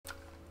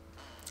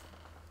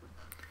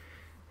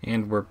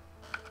And we're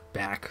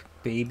back,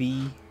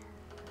 baby,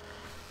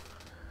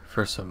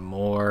 for some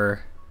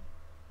more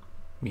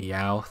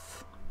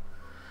Meowth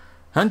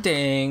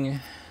hunting.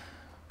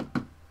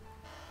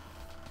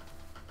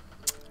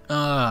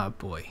 Oh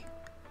boy.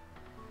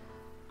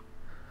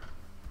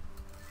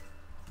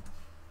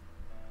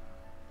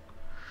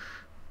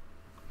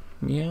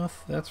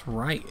 Meowth, that's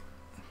right.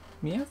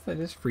 Meowth, that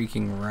is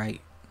freaking right.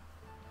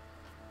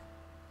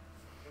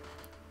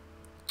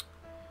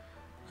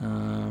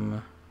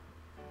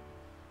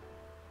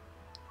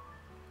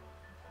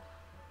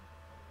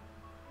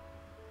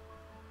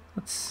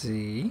 Let's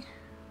see.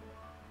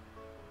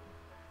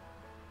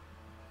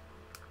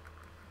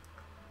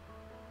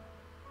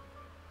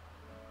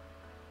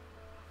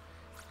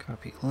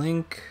 Copy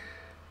link.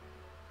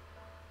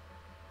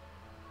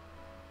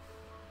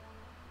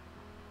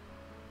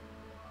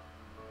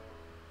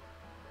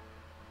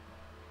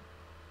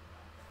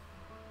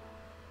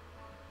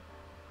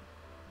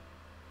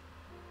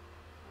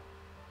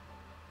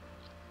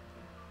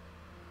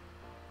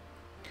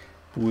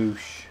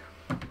 Whoosh.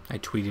 I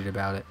tweeted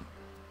about it.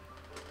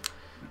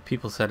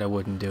 People said I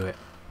wouldn't do it,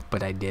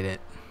 but I did it.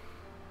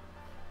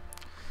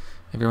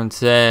 Everyone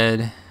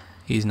said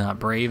he's not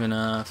brave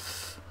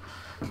enough.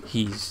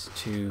 He's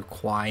too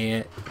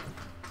quiet.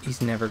 He's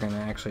never gonna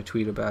actually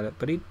tweet about it,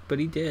 but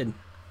he did.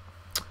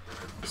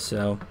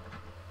 So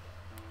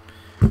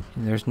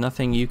there's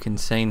nothing you can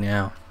say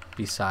now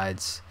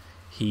besides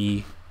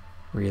he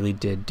really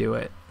did do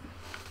it,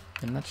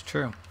 and that's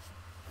true.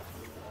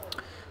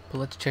 But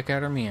let's check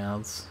out our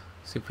Meowths.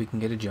 See if we can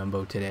get a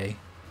jumbo today.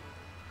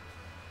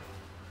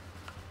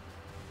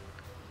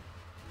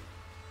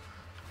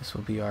 This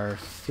will be our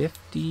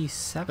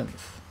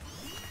 57th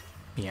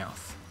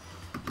Meowth.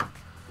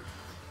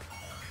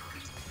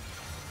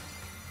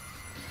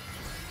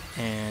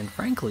 And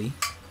frankly,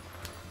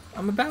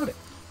 I'm about it.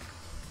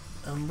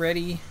 I'm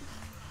ready.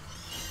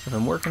 I've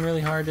been working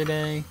really hard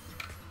today.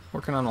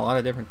 Working on a lot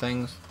of different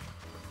things.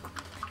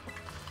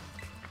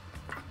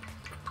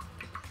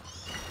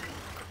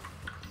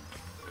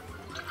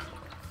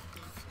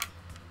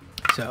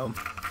 So,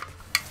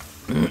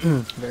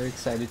 very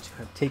excited to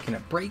have taken a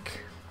break.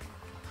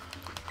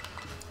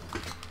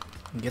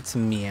 And get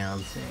some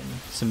Meowths in.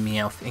 Some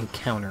Meowth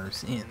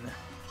encounters in.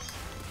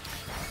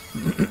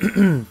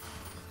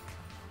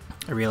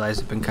 I realize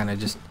I've been kind of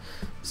just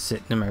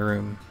sitting in my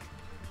room,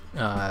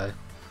 not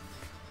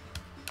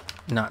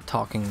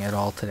talking at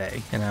all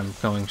today, and I'm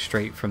going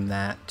straight from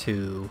that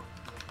to,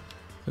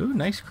 ooh,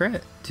 nice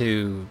crit,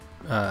 to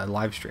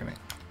live streaming.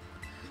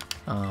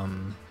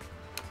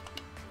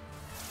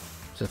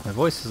 So if my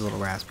voice is a little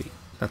raspy,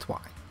 that's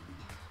why.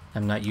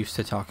 I'm not used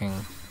to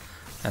talking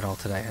at all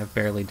today. I've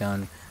barely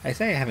done, I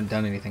say I haven't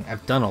done anything.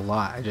 I've done a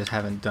lot. I just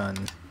haven't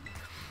done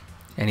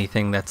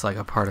anything that's like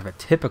a part of a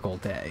typical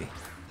day.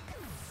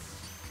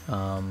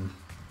 I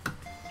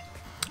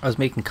was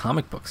making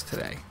comic books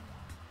today.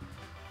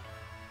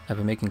 I've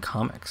been making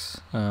comics.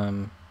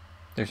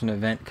 There's an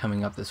event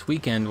coming up this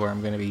weekend where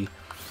I'm going to be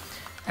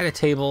at a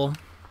table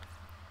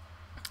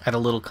at a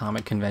little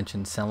comic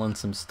convention selling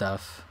some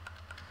stuff.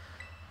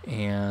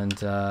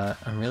 And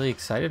I'm really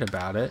excited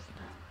about it.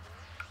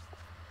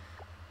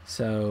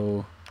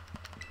 So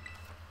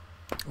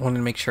I wanted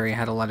to make sure I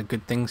had a lot of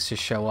good things to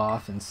show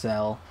off and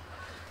sell.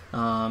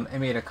 I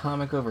made a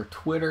comic over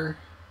Twitter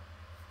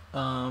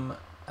a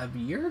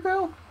year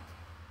ago?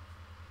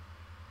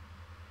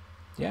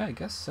 Yeah, I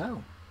guess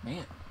so.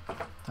 Man,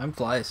 time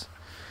flies.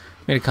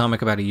 Made a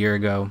comic about a year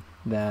ago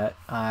that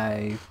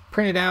I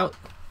printed out,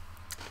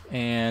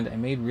 and I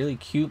made really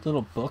cute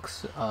little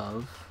books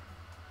of.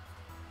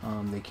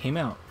 They came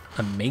out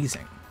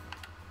amazing.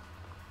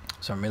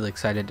 So I'm really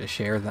excited to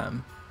share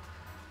them.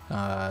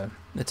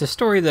 It's a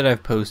story that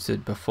I've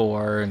posted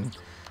before, and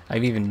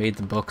I've even made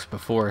the books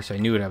before, so I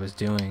knew what I was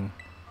doing.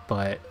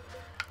 But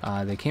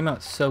they came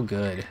out so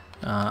good.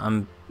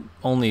 I'm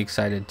only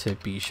excited to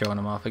be showing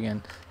them off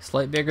again.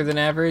 Slight bigger than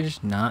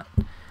average, not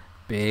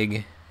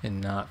big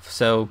enough.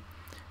 So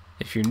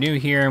if you're new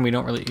here and you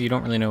don't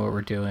really know what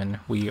we're doing,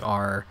 we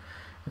are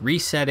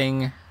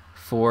resetting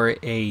for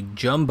a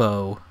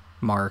jumbo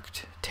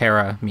marked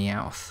Terra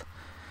Meowth.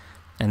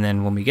 And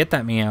then when we get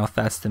that Meowth,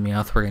 that's the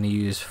Meowth we're going to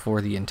use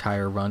for the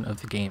entire run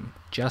of the game.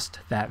 Just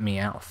that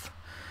Meowth.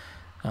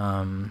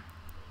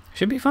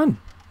 Should be fun.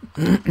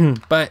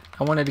 But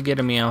I wanted to get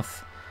a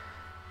Meowth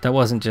that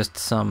wasn't just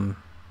some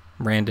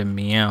random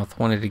Meowth. I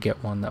wanted to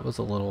get one that was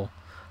a little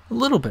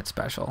bit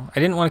special. I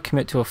didn't want to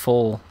commit to a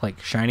full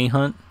like shiny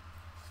hunt.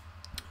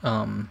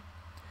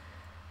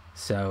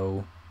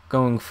 So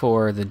going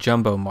for the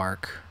jumbo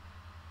mark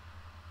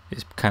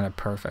is kind of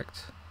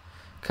perfect.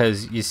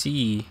 Because you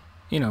see,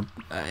 you know,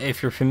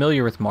 if you're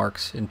familiar with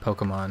marks in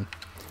Pokemon,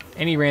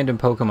 any random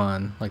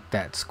Pokemon like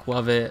that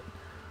Squavit,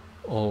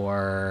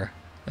 or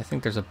I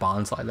think there's a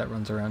Bonsly that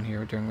runs around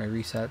here during my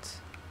resets.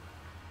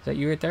 Is that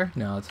you right there?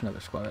 No, it's another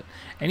Squavit.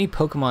 Any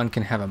Pokemon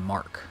can have a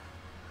mark.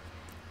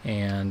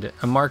 And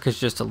a mark is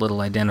just a little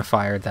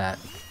identifier that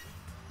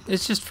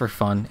it's just for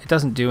fun. It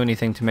doesn't do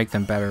anything to make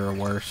them better or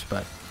worse,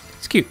 but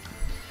it's cute.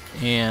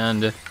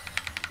 And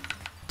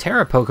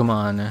Terra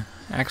Pokemon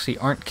actually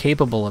aren't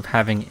capable of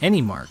having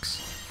any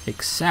marks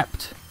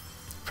except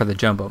for the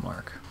Jumbo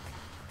mark.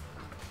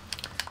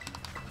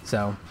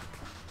 So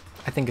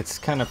I think it's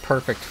kind of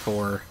perfect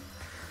for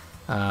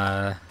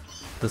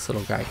this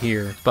little guy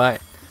here.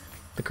 But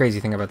the crazy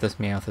thing about this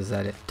Meowth is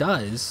that it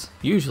does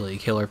usually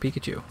kill our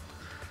Pikachu.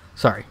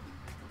 Sorry,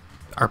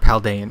 our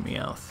Paldean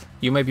Meowth.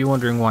 You might be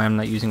wondering why I'm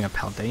not using a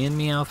Paldean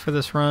Meowth for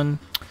this run.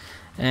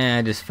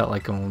 I just felt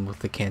like going with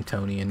the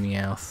Cantonian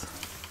Meowth.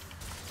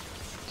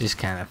 Just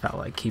kind of felt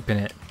like keeping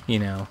it, you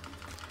know.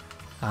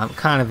 I'm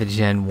kind of a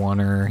Gen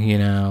 1er, you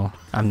know.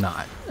 I'm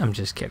not. I'm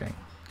just kidding.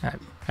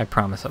 I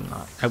promise I'm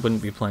not. I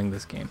wouldn't be playing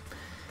this game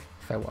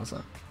if I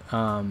wasn't.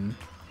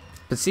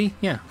 But see,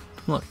 yeah.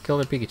 Look, killed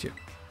our Pikachu.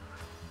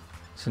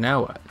 So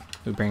now what?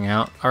 We bring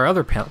out our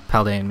other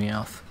Paldean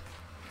Meowth.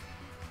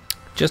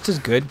 Just as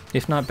good,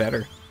 if not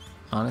better,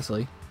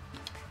 honestly.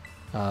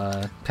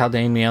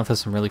 Paldean Meowth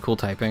has some really cool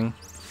typing.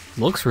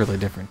 Looks really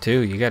different too.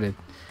 You gotta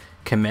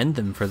commend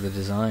them for the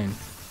design.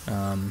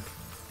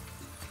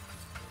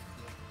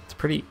 It's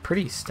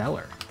pretty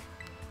stellar.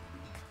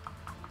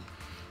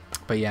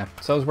 But yeah,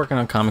 so I was working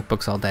on comic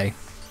books all day.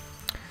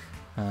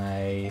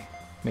 I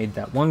made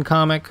that one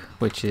comic,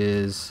 which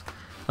is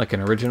like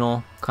an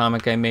original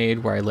comic I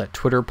made where I let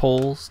Twitter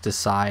polls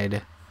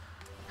decide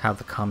how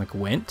the comic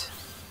went,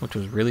 which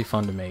was really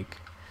fun to make.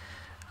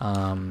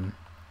 I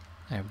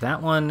have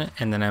that one,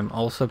 and then I'm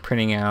also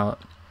printing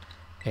out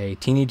a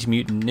Teenage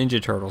Mutant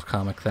Ninja Turtles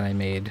comic that I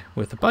made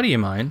with a buddy of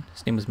mine.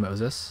 His name was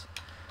Moses.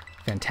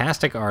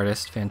 Fantastic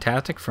artist,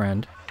 fantastic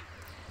friend.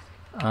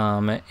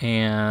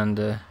 And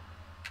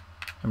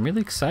I'm really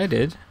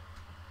excited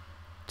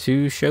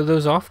to show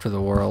those off to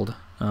the world.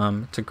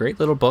 It's a great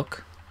little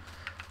book.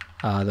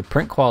 The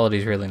print quality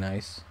is really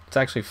nice. What's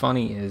actually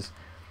funny is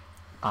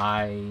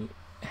I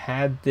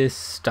had this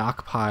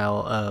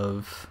stockpile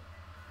of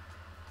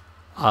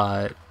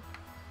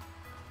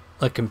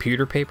like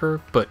computer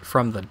paper, but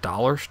from the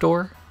dollar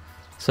store,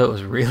 so it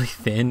was really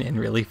thin and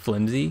really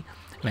flimsy,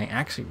 and I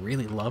actually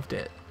really loved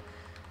it.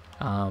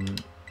 I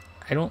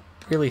don't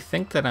really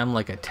think that I'm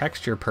like a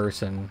texture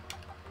person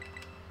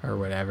or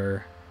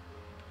whatever.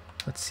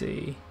 Let's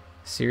see.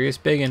 Serious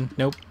Biggin.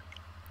 Nope.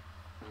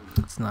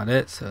 That's not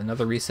it. So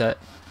another reset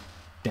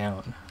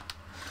down.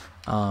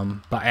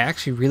 But I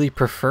actually really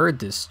preferred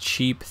this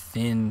cheap,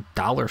 thin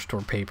dollar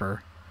store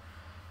paper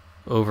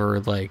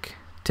over like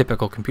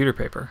typical computer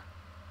paper.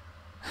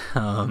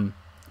 But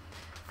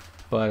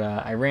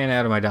I ran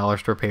out of my dollar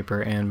store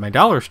paper, and my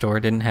dollar store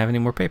didn't have any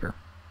more paper.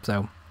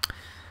 So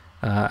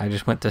I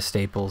just went to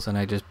Staples and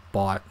I just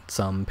bought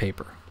some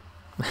paper.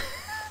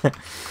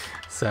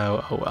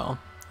 So, oh well.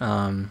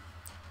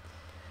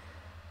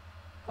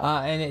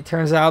 And it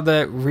turns out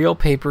that real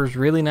paper is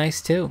really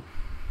nice too.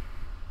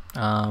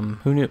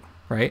 Who knew,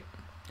 right?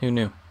 Who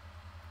knew?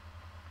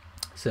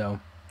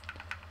 So,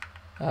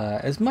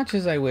 as much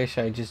as I wish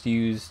I just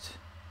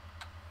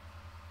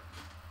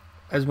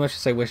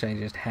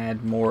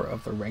had more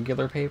of the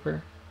regular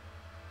paper,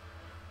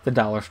 the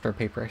dollar store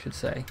paper, I should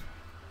say.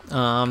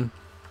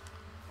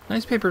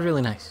 Nice paper is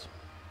really nice,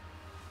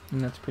 and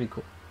that's pretty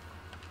cool.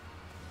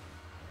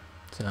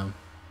 So,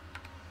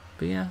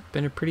 but yeah,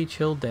 been a pretty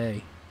chill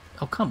day.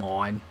 Oh, come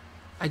on.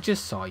 I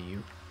just saw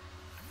you.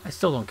 I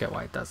still don't get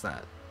why it does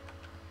that.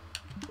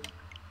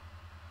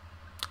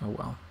 Oh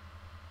well.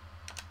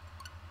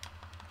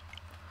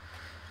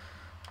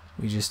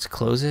 We just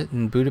close it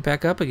and boot it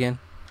back up again.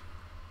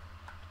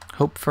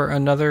 Hope for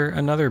another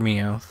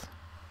Meowth.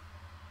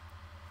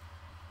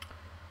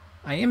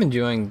 I am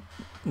enjoying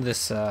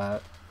this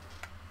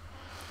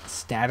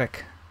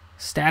static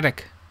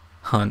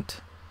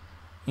hunt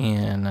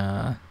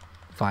in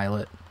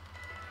Violet.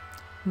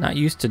 Not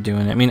used to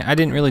doing it. I mean, I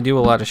didn't really do a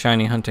lot of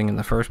shiny hunting in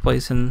the first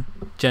place in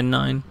Gen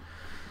 9.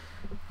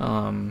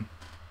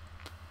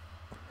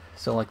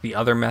 So like the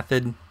other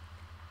method,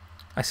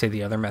 I say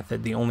the other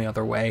method, the only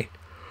other way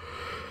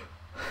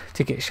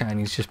to get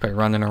shinies just by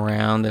running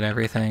around and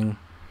everything.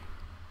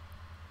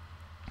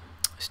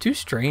 It's too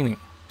straining.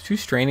 It's too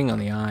straining on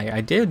the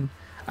eye.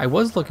 I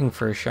was looking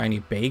for a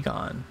shiny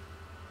Bagon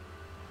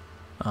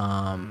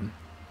on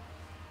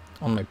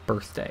my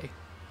birthday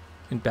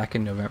back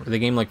in November. The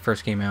game like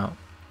first came out,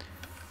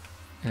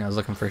 and I was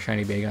looking for a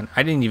shiny Bagon.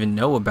 I didn't even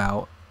know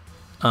about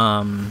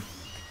the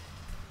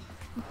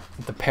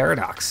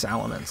Paradox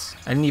Salamence.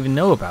 I didn't even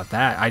know about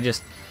that. I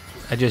just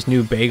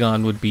knew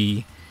Bagon would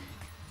be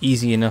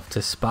easy enough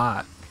to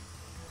spot,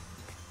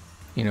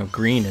 you know,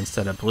 green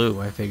instead of blue.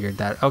 I figured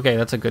that, okay,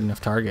 that's a good enough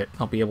target.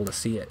 I'll be able to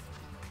see it.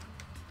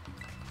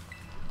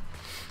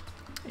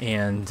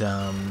 And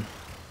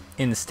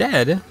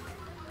instead,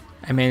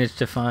 I managed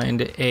to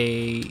find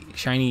a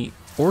shiny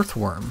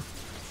Orthworm,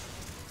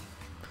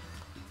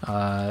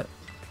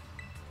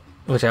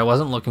 which I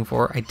wasn't looking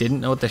for. I didn't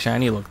know what the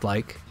shiny looked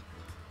like.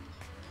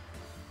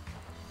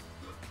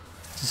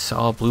 Just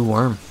saw a blue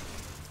worm.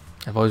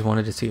 I've always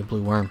wanted to see a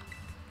blue worm.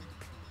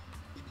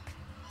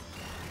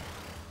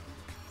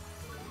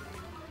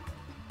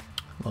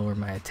 Lower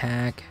my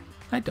attack.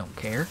 I don't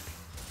care.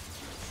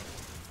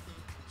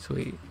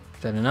 Sweet.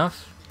 Is that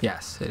enough?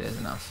 Yes, it is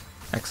enough.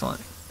 Excellent.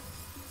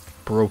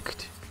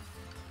 Broked.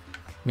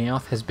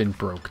 Meowth has been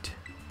broked.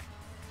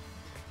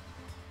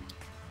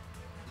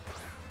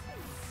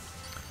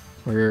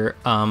 We're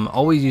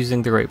always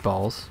using the Great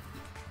Balls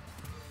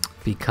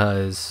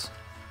because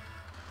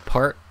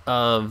part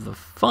of the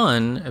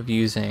fun of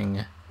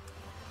using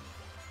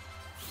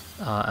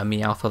a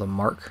Meowth with a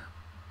mark,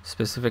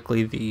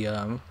 specifically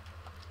the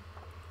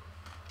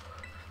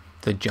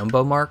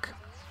Jumbo mark,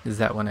 is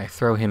that when I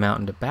throw him out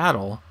into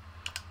battle,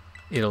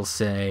 it'll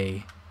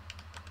say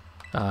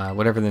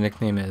whatever the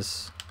nickname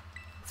is,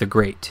 the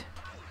Great.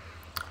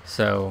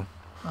 So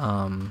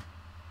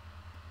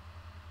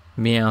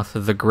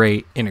Meowth the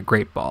Great in a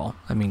Great Ball.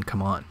 I mean,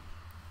 come on.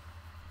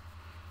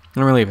 I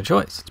don't really have a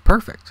choice. It's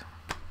perfect.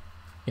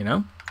 You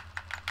know?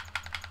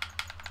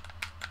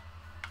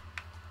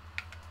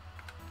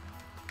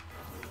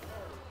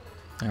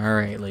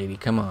 Alright, lady,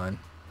 come on.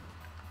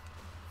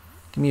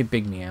 Give me a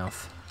big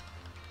Meowth.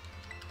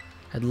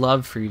 I'd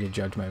love for you to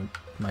judge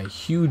my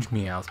huge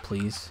Meowth,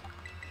 please.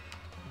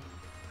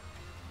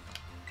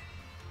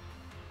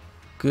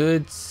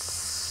 Good.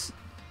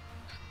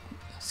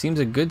 Seems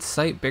a good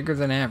sight bigger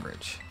than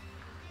average.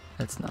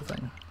 That's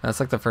nothing. That's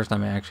like the first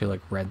time I actually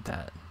like read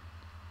that.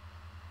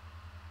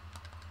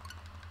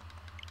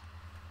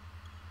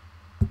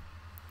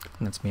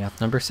 And that's Meowth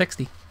number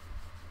 60.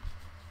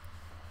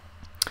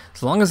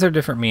 As long as they're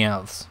different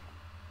Meowths,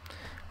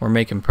 we're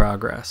making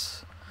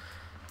progress.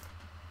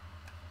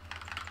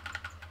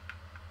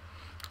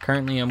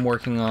 Currently I'm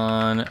working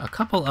on a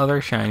couple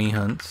other shiny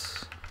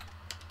hunts.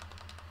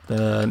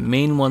 The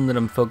main one that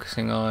I'm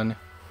focusing on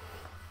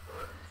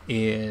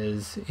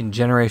is in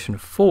Generation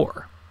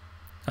 4,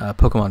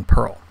 Pokemon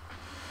Pearl.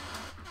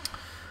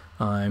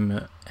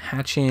 I'm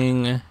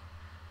hatching a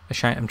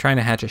I'm trying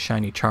to hatch a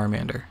shiny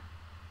Charmander.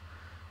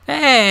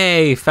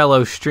 Hey,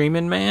 fellow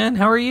streaming man,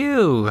 how are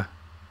you?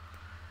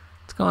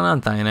 What's going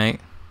on, Thionite?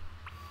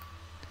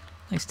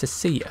 Nice to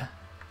see ya.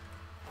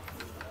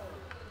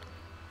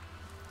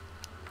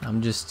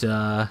 I'm just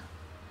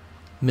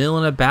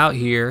milling about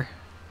here.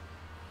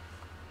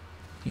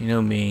 You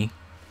know me.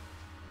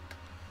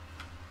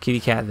 Kitty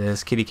cat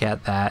this, kitty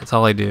cat that. It's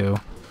all I do.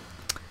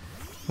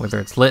 Whether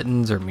it's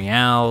Littens or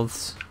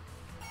Meowths,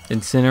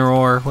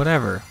 Incineroar,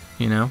 whatever,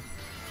 you know.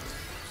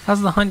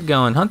 How's the hunt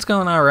going? Hunt's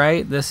going all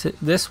right.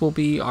 This will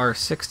be our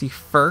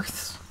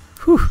 61st,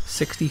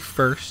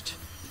 61st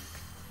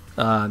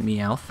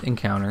Meowth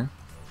encounter.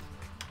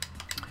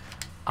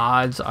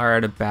 Odds are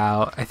at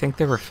about, I think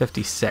there were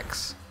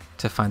 56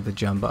 to find the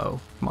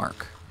Jumbo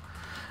mark.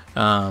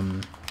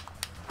 1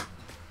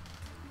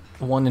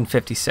 in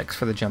 56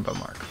 for the Jumbo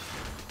mark.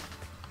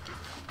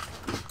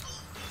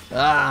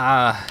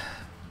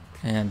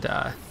 And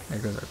there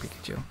goes our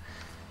Pikachu.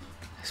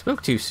 I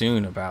spoke too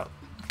soon about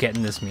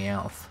getting this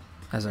Meowth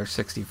as our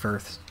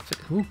 61st.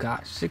 Oh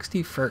gosh,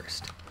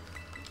 61st.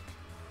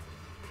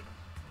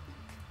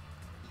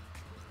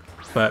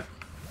 But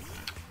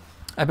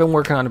I've been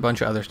working on a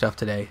bunch of other stuff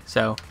today,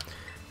 so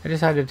I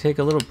decided to take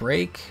a little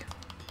break,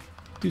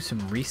 do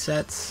some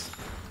resets.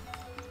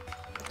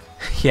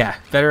 Yeah,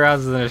 better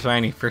odds than a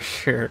shiny for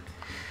sure.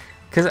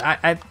 Because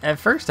at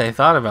first I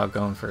thought about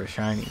going for a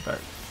shiny, but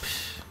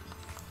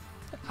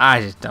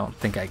I just don't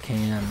think I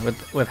can.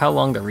 With how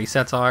long the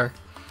resets are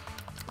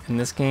in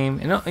this game,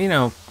 and you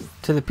know,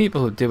 to the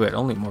people who do it,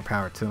 only more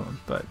power to them.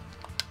 But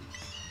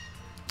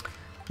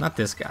not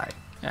this guy.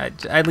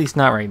 At least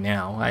not right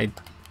now. I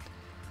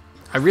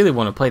really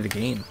want to play the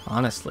game,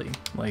 honestly.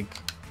 Like,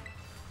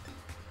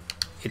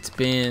 it's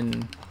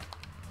been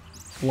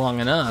long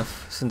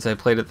enough since I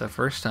played it the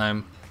first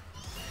time.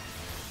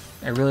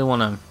 I really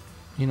want to,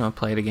 you know,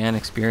 play it again,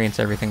 experience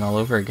everything all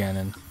over again,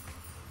 and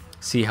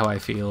see how I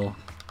feel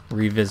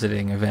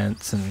revisiting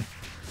events and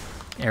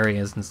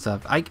areas and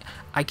stuff.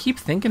 I keep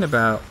thinking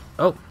about,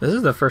 oh, this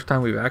is the first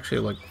time we've actually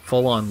like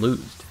full on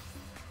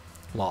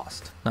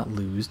lost, not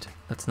losed.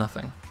 That's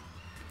nothing.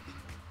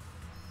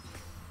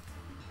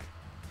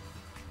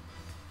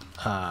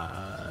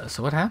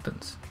 So what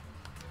happens?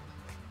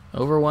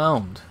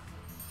 Overwhelmed.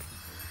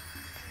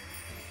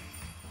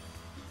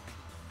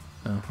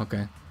 Oh,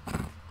 okay.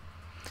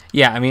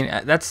 Yeah, I mean,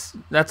 that's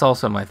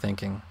also my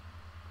thinking.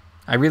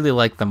 I really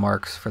like the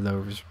marks for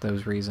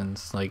those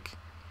reasons. Like,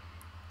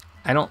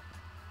 I don't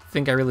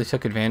think I really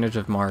took advantage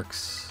of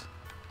marks.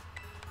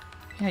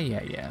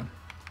 Yeah.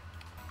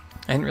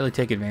 I didn't really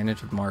take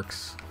advantage of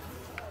marks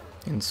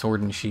in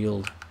Sword and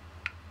Shield.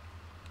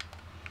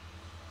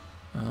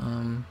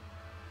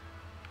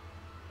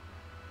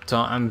 So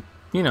I'm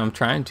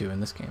trying to in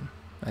this game.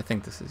 I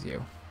think this is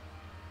you.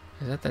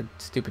 Is that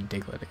stupid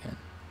Diglett again?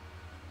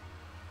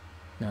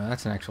 No,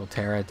 that's an actual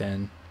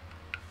Pterodon.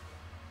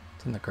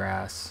 It's in the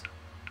grass.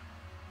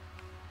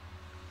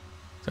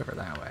 It's over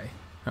that way.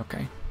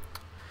 Okay.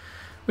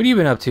 What have you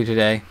been up to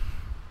today?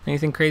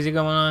 Anything crazy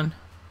going on?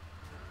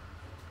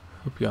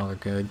 Hope y'all are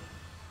good.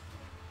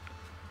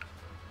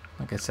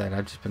 Like I said,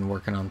 I've just been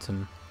working on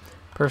some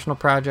personal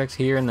projects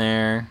here and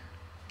there.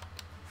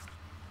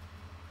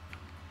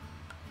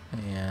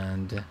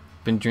 And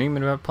been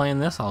dreaming about playing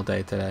this all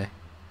day today.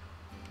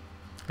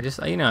 I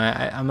just, you know,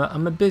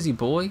 I'm a busy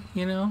boy,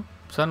 you know,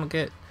 so I don't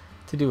get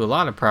to do a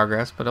lot of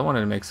progress, but I wanted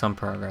to make some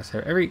progress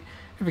here. Every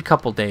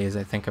couple days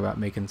I think about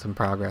making some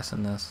progress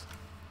in this.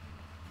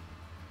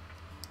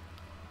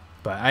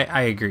 But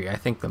I agree. I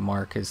think the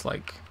mark is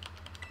like,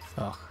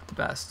 oh, the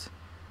best.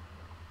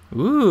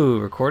 Ooh,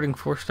 recording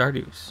 4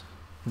 Stardews.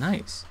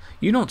 Nice.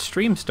 You don't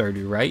stream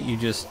Stardew, right? You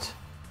just,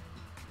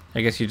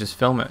 I guess you just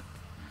film it.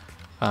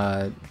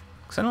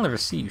 Because I don't ever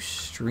see you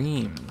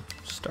stream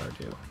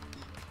Stardew.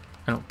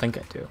 I don't think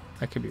I do.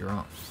 I could be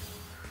wrong.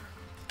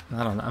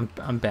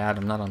 I'm bad.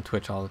 I'm not on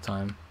Twitch all the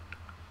time.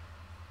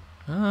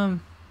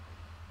 Am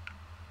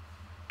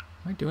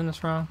I doing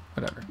this wrong?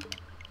 Whatever.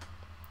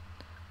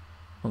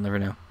 We'll never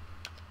know.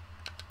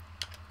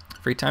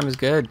 Free time is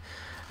good.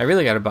 I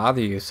really got to bother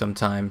you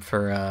sometime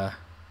for,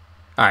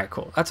 alright,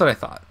 cool. That's what I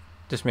thought.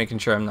 Just making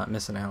sure I'm not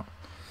missing out.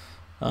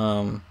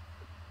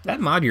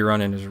 That mod you're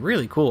running is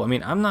really cool. I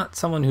mean, I'm not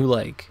someone who,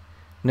 like,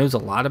 knows a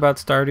lot about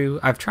Stardew.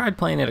 I've tried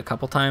playing it a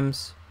couple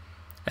times.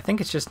 I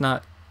think it's just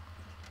not,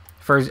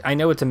 I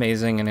know it's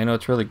amazing, and I know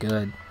it's really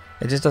good.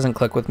 It just doesn't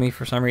click with me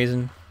for some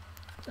reason.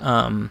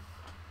 And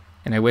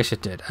I wish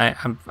it did.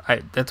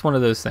 That's one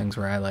of those things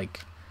where I, like,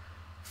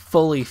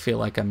 fully feel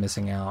like I'm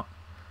missing out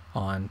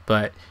on,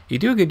 but you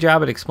do a good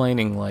job at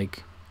explaining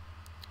like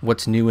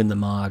what's new in the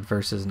mod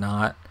versus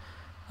not,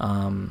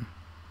 and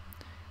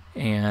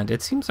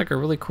it seems like a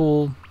really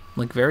cool,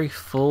 like very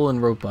full and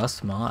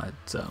robust mod,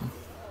 so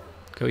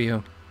go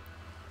you.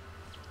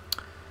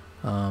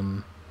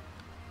 But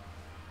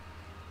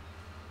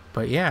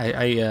yeah,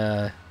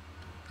 I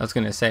was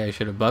gonna say I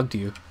should have bugged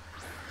you.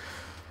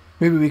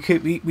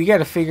 Maybe we got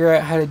to figure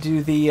out how to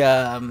do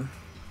the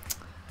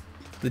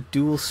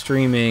dual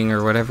streaming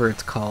or whatever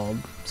it's called,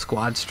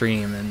 squad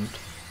stream and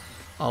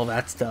all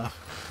that stuff.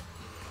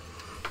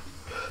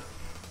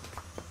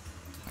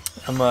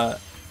 It's a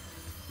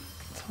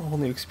whole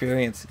new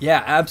experience.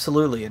 Yeah,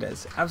 absolutely it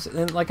is.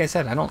 Absolutely. And like I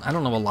said, I don't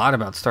know a lot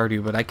about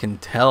Stardew, but I can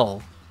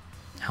tell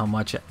how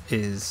much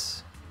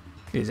is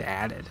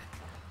added.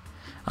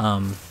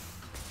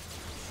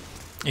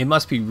 It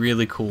must be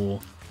really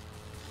cool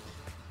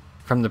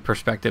from the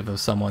perspective of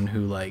someone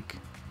who like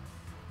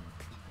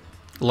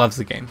loves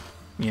the game.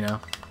 You know,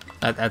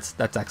 that's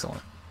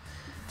excellent.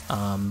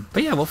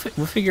 But yeah, we'll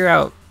figure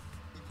out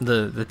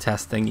the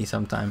test thingy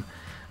sometime.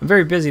 I'm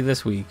very busy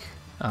this week.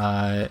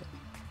 Like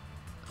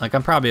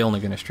I'm probably only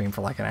gonna stream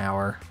for like an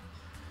hour,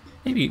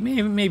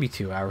 maybe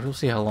 2 hours. We'll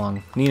see how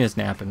long. Nina's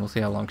napping. We'll see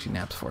how long she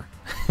naps for.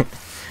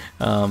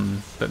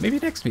 But maybe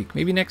next week.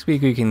 Maybe next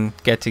week we can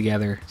get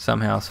together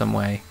somehow, some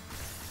way.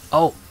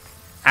 Oh,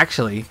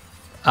 actually,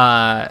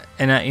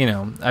 and you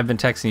know, I've been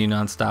texting you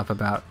nonstop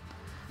about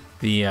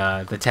the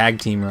tag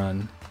team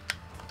run,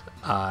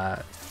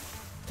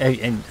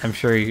 and I'm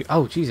sure you,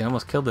 oh geez, I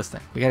almost killed this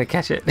thing. We gotta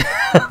catch it.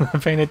 I'm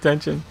not paying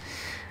attention.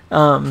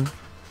 I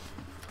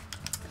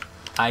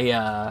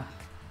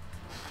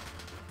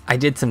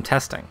did some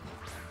testing,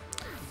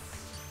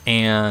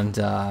 and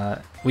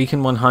we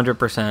can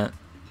 100%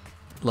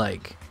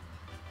 like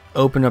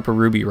open up a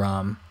Ruby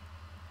ROM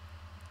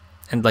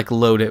and like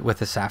load it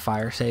with a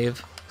Sapphire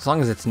save, as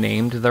long as it's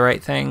named the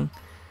right thing,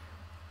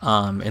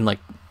 in like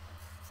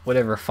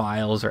whatever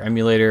files or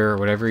emulator or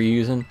whatever you're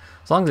using.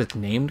 As long as it's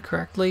named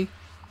correctly,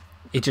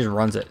 it just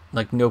runs it,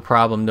 like no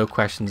problem, no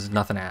questions,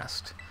 nothing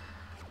asked.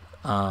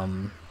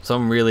 So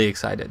I'm really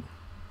excited.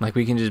 Like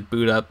we can just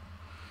boot up,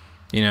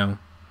 you know,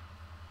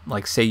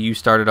 like say you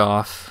started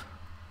off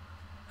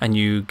and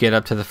you get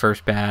up to the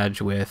first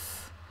badge with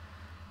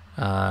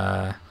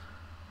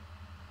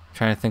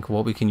trying to think of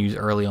what we can use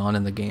early on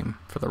in the game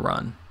for the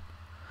run.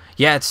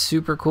 Yeah, it's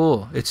super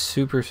cool. It's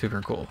super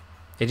cool.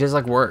 It just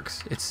like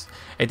works.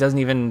 It doesn't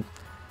even,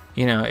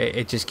 you know,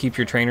 it just keeps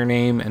your trainer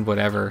name and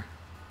whatever.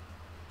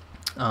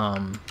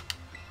 So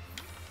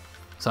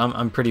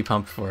I'm pretty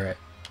pumped for it.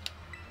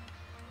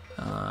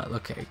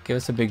 Okay, give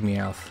us a big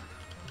Meowth.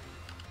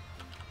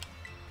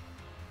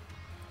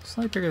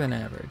 Slightly bigger than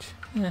average.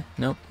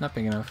 Nope, not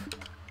big enough.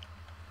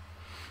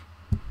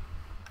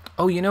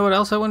 Oh, you know what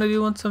else I want to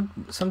do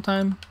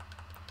sometime?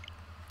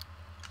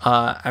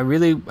 I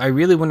really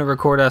want to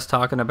record us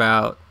talking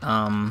about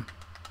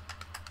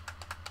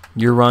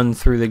your run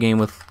through the game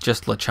with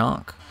just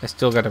LeChonk. I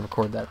still got to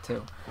record that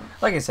too.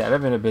 Like I said,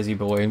 I've been a busy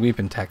boy and we've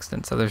been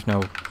texting, so there's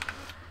no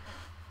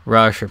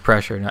rush or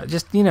pressure. Not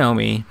just, you know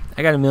me.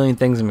 I got a million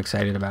things I'm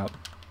excited about.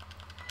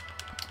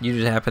 You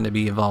just happen to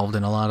be involved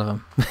in a lot of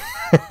them.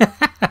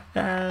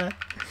 It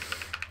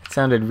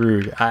sounded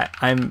rude.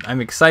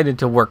 I'm excited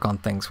to work on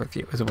things with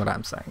you, is what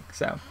I'm saying.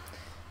 So,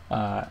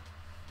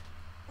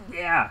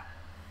 yeah,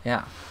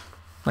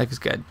 life is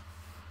good.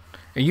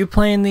 Are you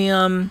playing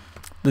the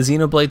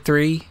Xenoblade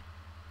 3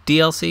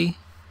 DLC?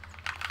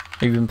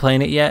 Have you been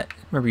playing it yet? I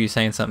remember you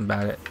saying something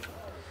about it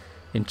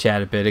in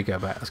chat a bit ago,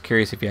 but I was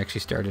curious if you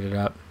actually started it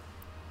up.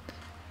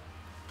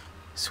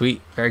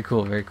 Sweet, very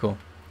cool, very cool.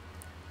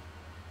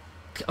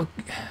 Oh,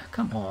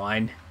 come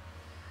on.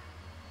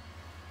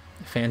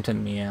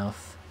 Phantom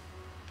Meowth.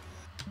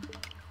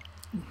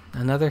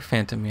 Another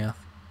Phantom Meowth.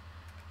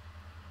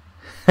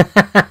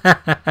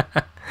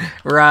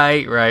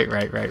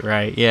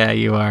 Right. Yeah,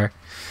 you are.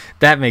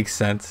 That makes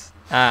sense.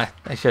 I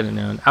should have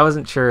known. I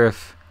wasn't sure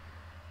if...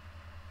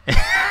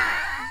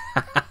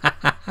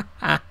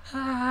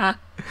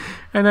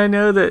 And I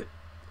know that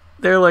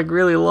they're like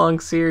really long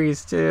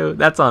series too.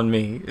 That's on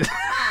me.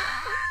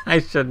 I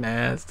shouldn't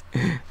have asked.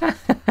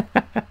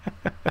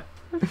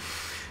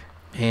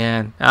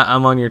 Man,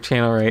 I'm on your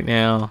channel right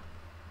now.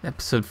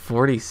 Episode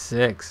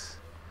 46.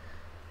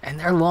 And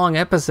they're long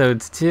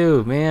episodes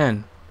too,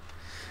 man.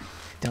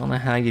 Don't know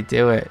how you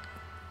do it.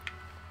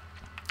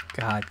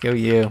 God, go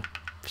you.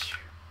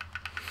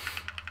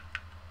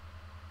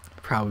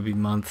 Probably be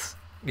months.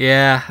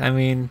 Yeah, I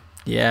mean,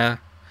 yeah.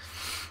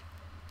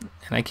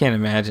 And I can't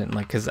imagine,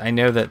 like, because I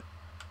know that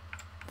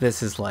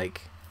this is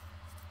like,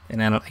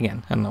 and I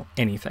don't know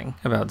anything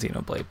about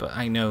Xenoblade, but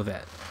I know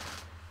that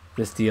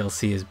this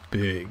DLC is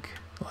big.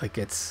 Like,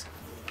 it's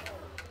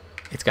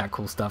got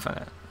cool stuff in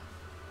it.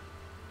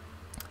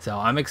 So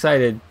I'm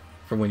excited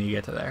for when you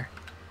get to there.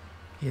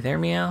 You there,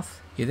 Meowth?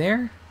 You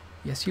there?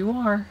 Yes, you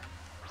are.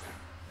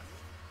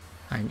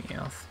 Hi,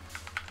 Meowth.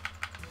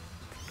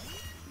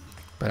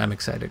 But I'm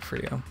excited for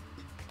you.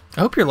 I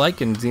hope you're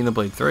liking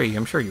Xenoblade 3.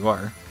 I'm sure you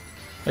are.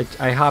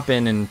 I hop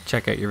in and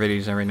check out your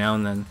videos every now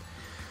and then.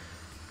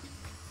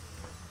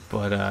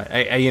 But,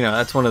 I you know,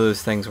 that's one of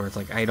those things where it's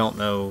like, I don't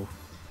know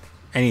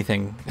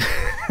anything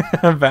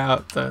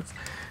about. So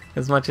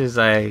as much as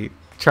I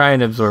try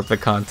and absorb the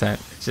content,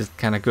 it just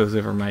kind of goes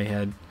over my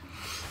head.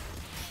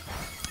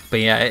 But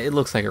yeah, it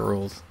looks like it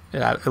rules.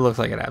 It looks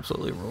like it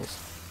absolutely rules.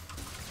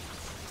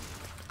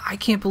 I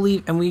can't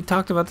believe, and we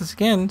talked about this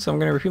again, so I'm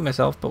going to repeat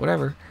myself, but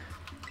whatever.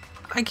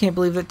 I can't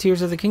believe that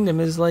Tears of the Kingdom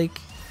is like,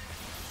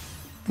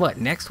 what,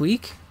 next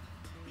week?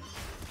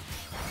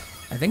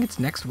 I think it's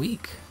next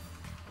week.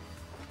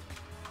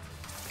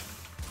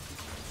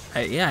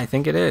 Yeah, I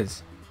think it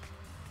is.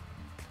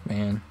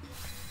 Man.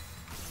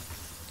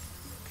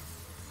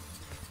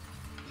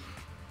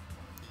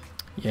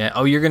 Yeah,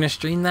 oh, you're going to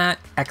stream that?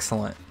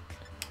 Excellent.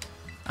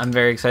 I'm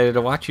very excited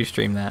to watch you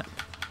stream that.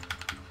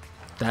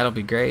 That'll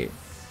be great.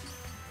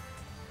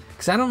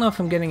 Because I don't know if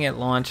I'm getting it at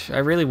launch. I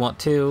really want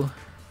to.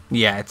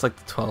 Yeah, it's like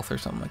the 12th or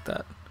something like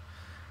that.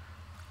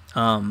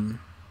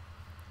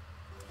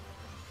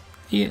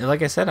 Yeah,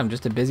 like I said, I'm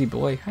just a busy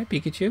boy. Hi,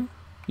 Pikachu.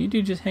 You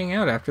do just hang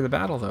out after the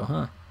battle, though,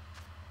 huh?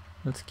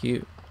 That's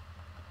cute.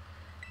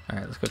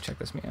 Alright, let's go check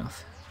this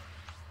Meowth.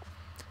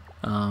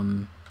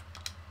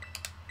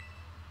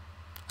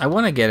 I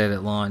want to get it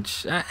at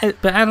launch,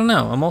 but I don't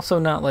know. I'm also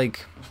not,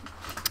 like,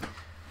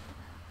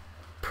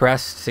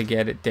 pressed to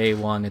get it day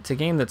one. It's a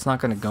game that's not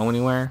going to go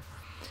anywhere,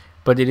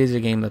 but it is a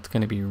game that's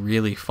going to be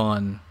really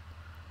fun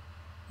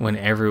when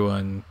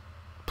everyone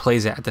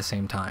plays it at the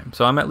same time.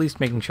 So I'm at least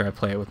making sure I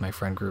play it with my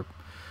friend group.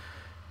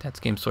 That's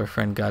Game Store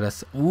friend got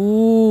us.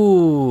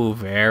 Ooh,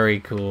 very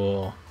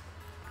cool.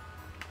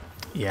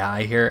 Yeah,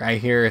 I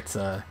hear it's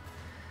a...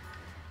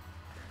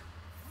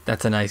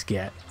 That's a nice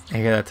get. I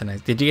hear that's a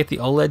nice... Did you get the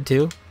OLED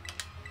too?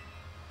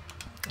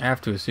 I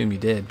have to assume you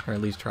did, or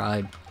at least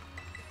tried.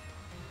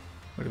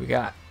 What do we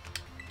got?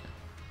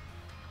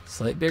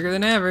 Slight bigger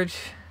than average.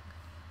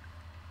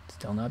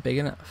 Still not big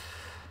enough.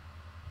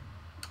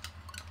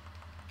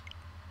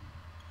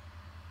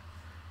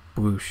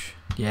 Whoosh.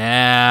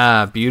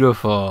 Yeah,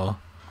 beautiful.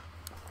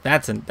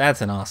 That's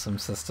an awesome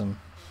system.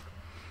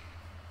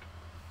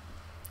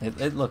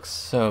 It looks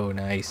so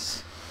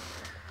nice.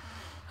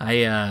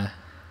 I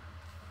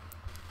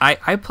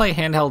play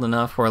handheld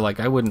enough where,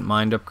 like, I wouldn't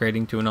mind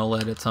upgrading to an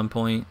OLED at some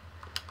point.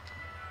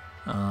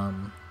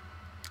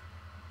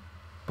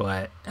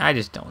 But I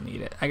just don't need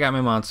it. I got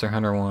my Monster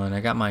Hunter one.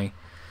 I got my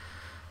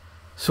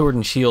Sword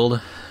and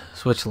Shield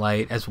Switch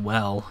Lite as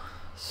well.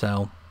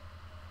 So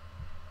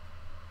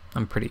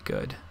I'm pretty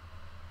good.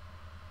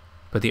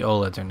 But the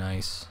OLEDs are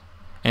nice.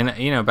 And,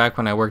 you know, back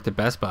when I worked at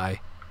Best Buy,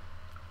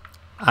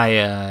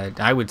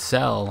 I would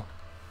sell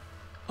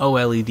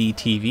OLED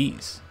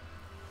TVs.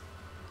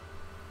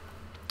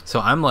 So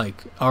I'm,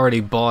 like,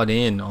 already bought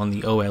in on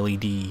the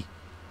OLED,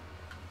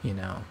 you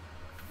know,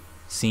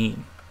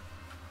 scene.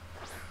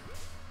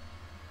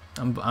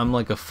 I'm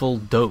like a full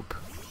dope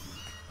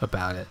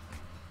about it.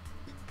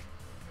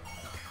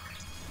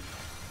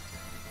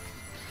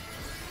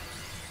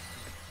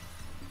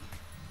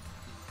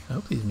 I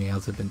hope these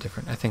Meowths have been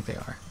different. I think they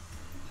are.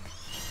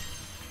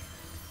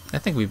 I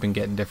think we've been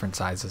getting different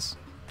sizes.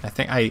 I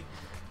think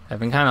I've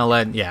been kind of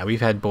letting... Yeah, we've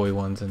had boy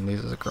ones and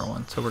these is a girl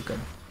one, so we're good.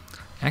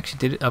 I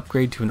actually did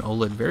upgrade to an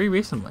OLED very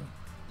recently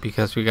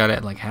because we got it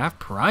at like half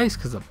price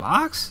because of the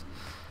box.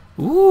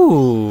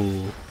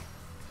 Ooh.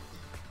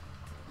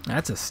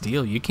 That's a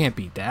steal. You can't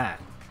beat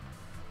that.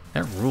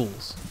 That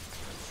rules.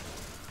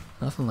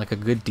 Nothing like a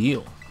good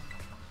deal.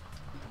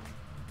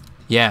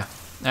 Yeah,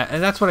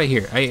 that's what I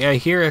hear. I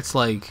hear it's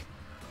like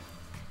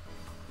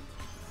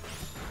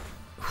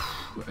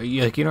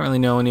you don't really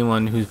know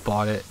anyone who's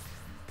bought it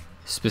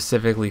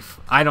specifically.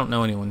 I don't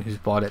know anyone who's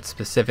bought it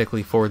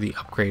specifically for the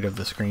upgrade of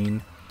the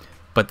screen.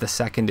 But the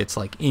second it's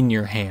like in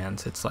your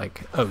hands, it's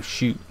like, oh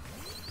shoot,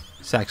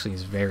 this actually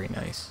is very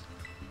nice.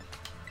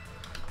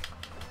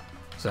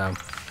 So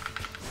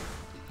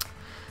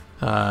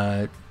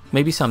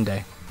Maybe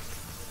someday.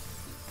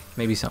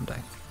 Maybe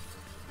someday.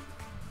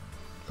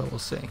 But we'll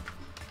see.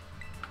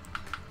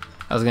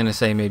 I was gonna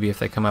say maybe if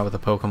they come out with a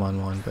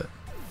Pokemon one, but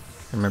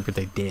I remember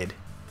they did.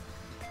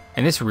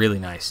 And it's really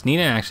nice.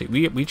 Nina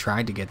actually, we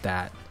tried to get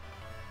that.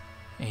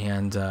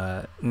 And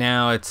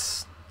now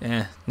it's,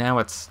 I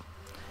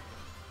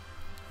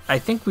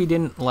think we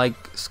didn't like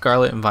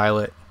Scarlet and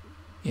Violet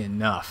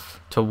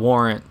enough to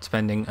warrant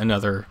spending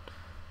another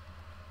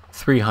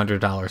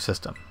 $300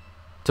 system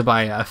to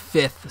buy a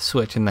 5th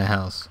Switch in the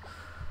house,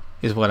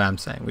 is what I'm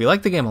saying. We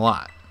like the game a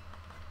lot,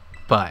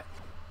 but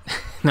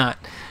not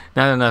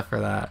enough for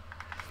that.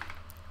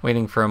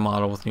 Waiting for a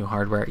model with new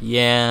hardware.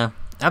 Yeah,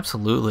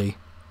 absolutely.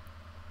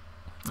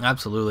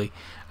 Absolutely.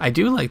 I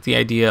do like the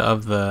idea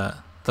of the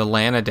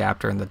LAN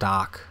adapter in the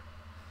dock.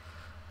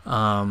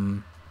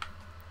 But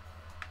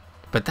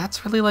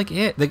that's really like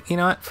it. You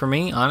know what? For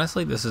me,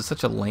 honestly, this is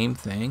such a lame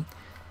thing,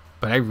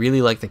 but I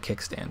really like the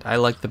kickstand. I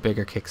like the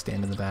bigger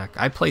kickstand in the back.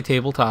 I play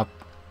tabletop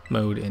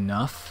mode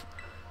enough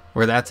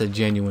where that's a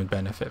genuine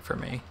benefit for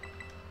me.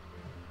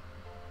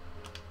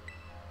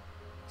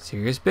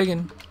 Serious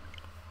biggin'.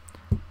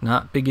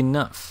 Not big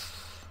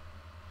enough.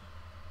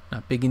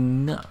 Not big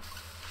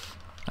enough,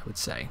 I would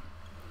say.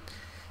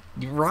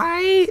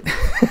 Right?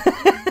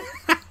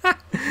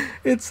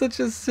 It's such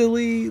a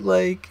silly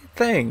like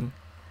thing,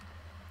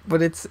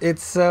 but it's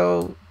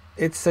so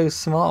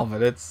small.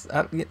 But it's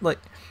like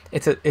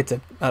it's a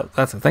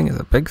that's the thing. It's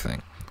a big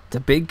thing. It's a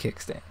big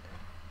kickstand.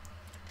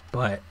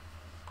 But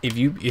if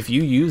you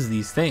use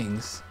these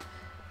things,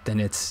 then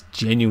it's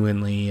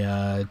genuinely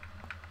a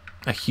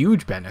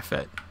huge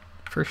benefit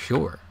for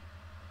sure.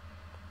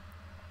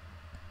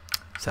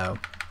 So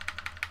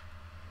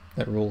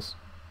that rules.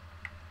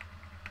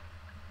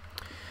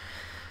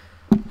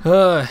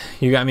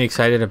 You got me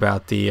excited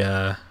about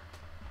the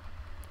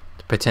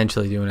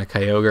potentially doing a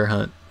Kyogre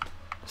hunt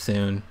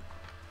soon.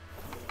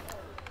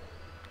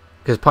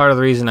 Because part of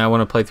the reason I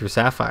want to play through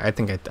Sapphire, I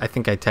think I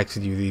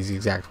texted you these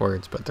exact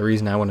words, but the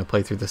reason I want to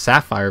play through the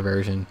Sapphire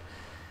version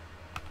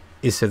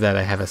is so that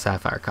I have a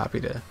Sapphire copy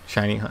to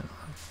Shiny hunt.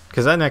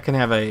 Because then I can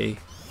have a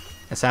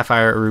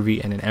Sapphire, a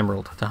Ruby, and an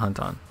Emerald to hunt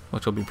on,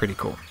 which will be pretty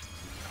cool.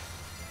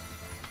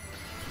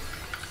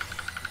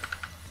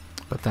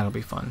 But that'll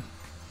be fun.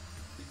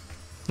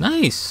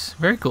 Nice,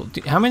 very cool.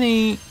 How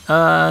many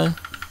are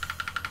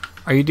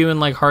you doing,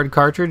 like hard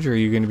cartridge, or are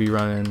you going to be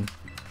running,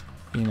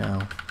 you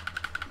know,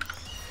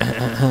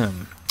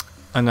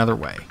 another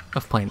way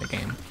of playing the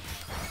game?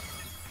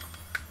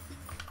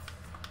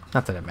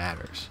 Not that it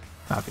matters,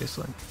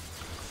 obviously,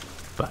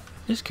 but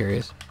just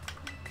curious.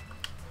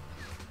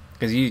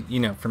 Because you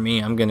know, for me,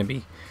 I'm going to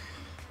be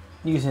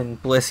using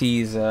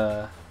Blissy's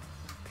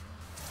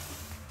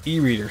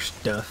e-reader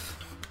stuff,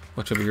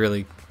 which will be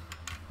really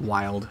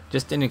wild.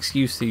 Just an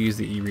excuse to use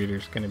the e-reader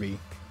is going to be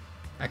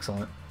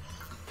excellent.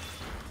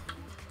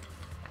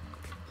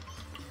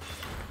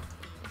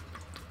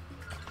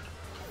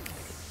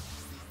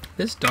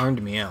 This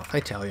darned Meowth, I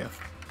tell you.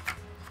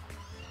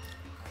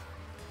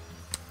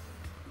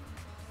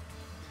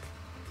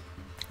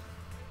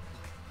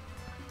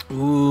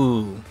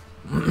 Ooh.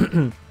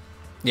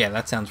 Yeah,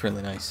 that sounds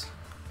really nice.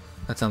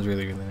 That sounds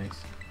really, really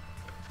nice.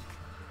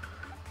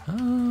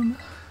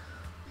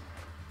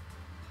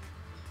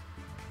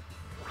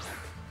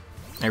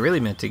 I really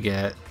meant to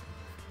get...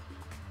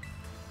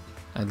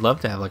 I'd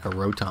love to have like a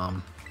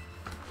Rotom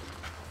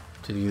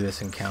to do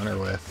this encounter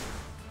with.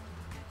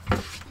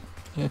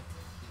 Yeah.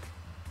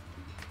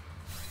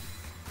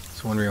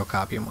 It's one real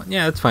copy and one.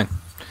 Yeah, that's fine.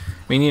 I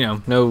mean, you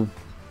know, no...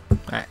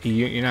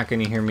 you're not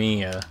going to hear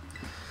me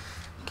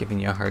giving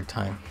you a hard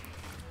time.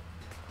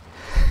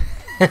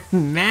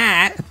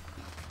 Matt!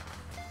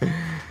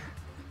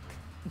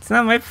 It's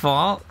not my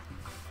fault.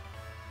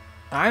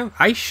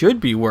 I should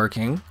be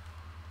working.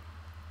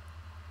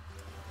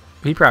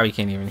 He probably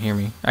can't even hear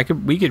me.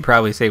 We could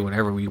probably say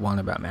whatever we want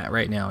about Matt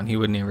right now and he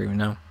wouldn't ever even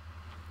know.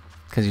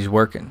 Because he's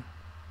working.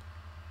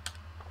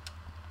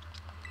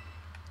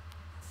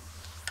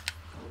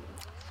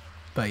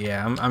 But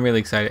yeah, I'm really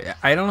excited.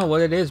 I don't know what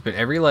it is, but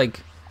every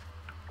like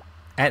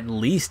at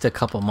least a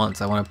couple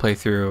months I want to play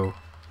through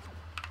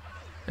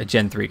a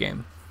Gen 3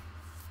 game.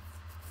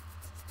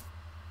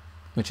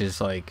 Which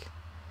is like...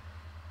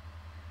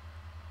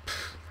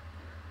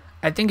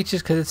 I think it's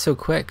just because it's so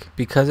quick.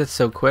 Because it's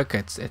so quick,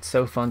 it's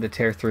so fun to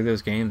tear through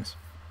those games.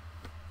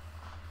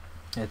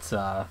 It's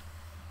that's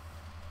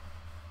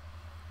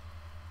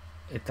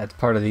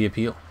part of the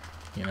appeal,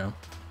 you know.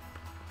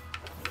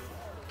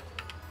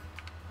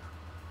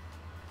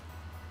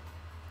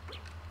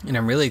 And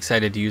I'm really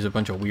excited to use a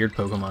bunch of weird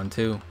Pokemon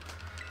too.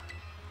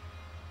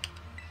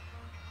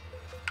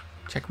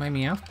 Check my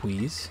Meowth,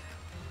 please.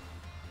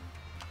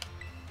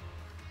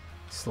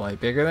 Slight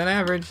bigger than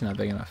average, not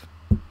big enough.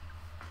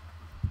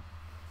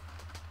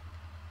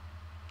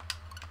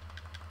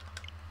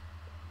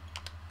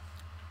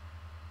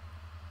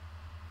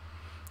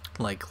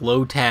 Like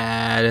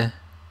Lotad,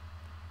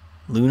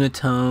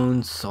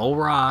 Lunatone,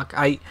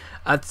 Solrock.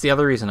 That's the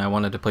other reason I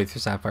wanted to play through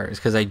Sapphire, is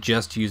because I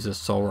just used a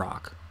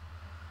Solrock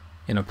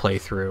in a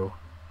playthrough,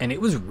 and it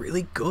was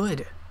really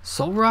good.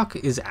 Solrock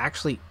is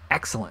actually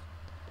excellent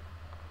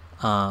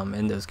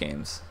in those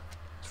games.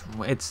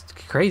 It's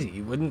crazy.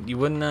 You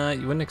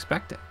wouldn't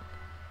expect it.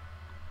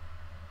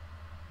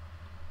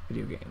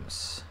 Video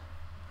games.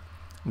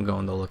 I'm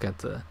going to look at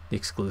the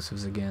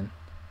exclusives again.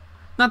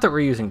 Not that we're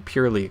using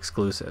purely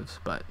exclusives,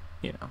 but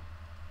you know.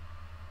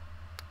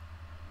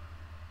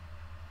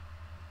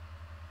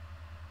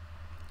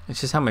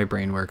 It's just how my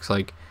brain works.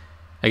 Like,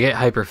 I get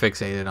hyper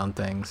fixated on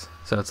things.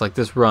 So it's like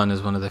this run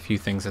is one of the few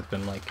things that's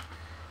been like,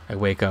 I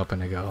wake up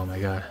and I go, oh my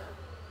god,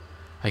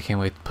 I can't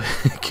wait to play,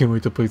 I can't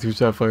wait to play through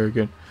Sapphire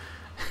again.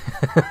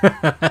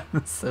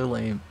 It's so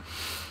lame.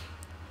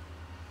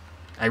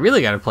 I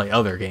really got to play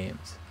other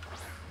games.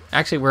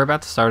 Actually, we're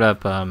about to start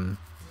up. I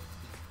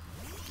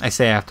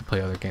say I have to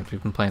play other games.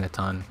 We've been playing a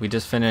ton. We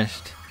just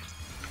finished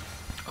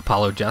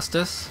Apollo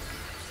Justice,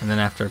 and then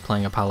after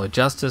playing Apollo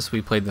Justice,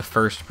 we played the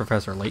first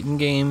Professor Layton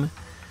game,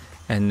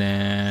 and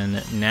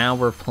then now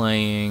we're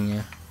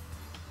playing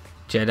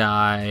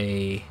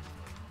Jedi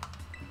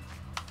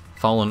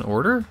Fallen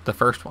Order, the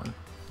first one.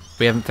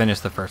 We haven't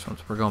finished the first one,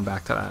 so we're going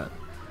back to that.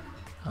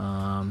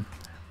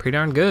 Pretty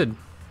darn good.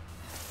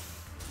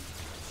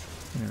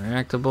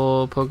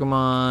 Interactable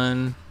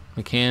Pokemon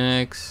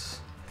mechanics.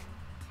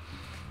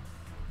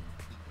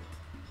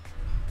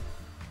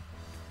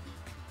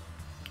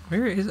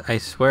 Where is, I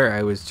swear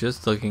I was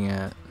just looking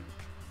at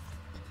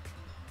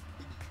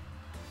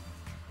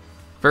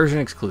version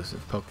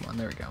exclusive Pokemon.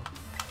 There we go.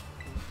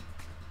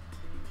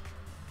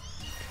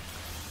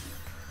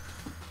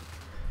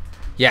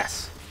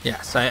 Yes.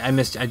 I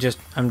missed.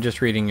 I'm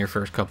just reading your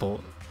first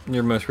couple,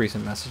 your most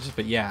recent messages.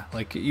 But yeah,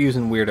 like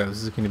using weirdos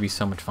is going to be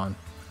so much fun.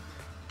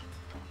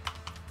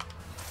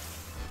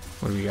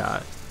 What do we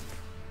got?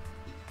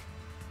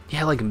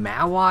 Yeah, like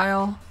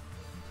Mawile.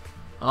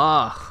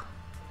 Ugh.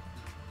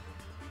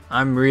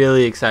 I'm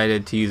really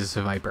excited to use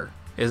a Viper.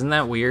 Isn't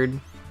that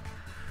weird?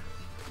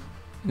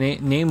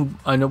 Name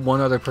one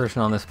other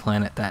person on this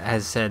planet that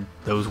has said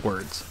those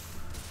words.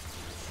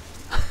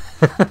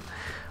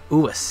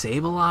 Ooh, a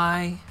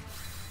Sableye.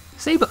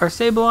 Are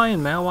Sableye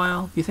and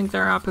Mawile, do you think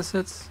they're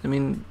opposites? I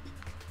mean,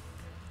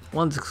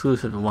 one's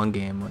exclusive to one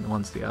game and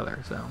one's the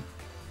other, so.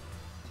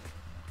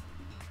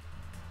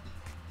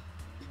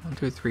 1,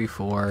 2, 3,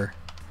 4.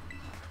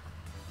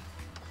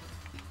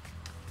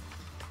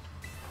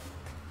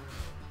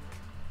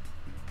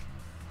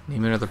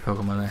 Name another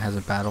Pokemon that has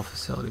a battle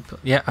facility.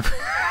 Yeah.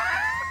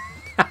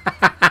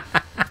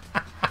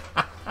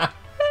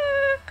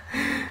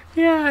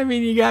 Yeah, I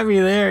mean, you got me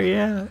there,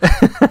 yeah.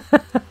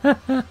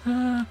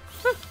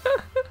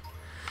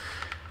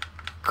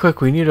 Quick,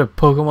 we need a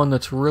Pokemon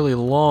that's really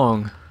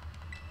long.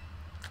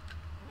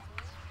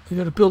 You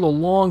gotta build a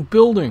long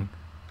building.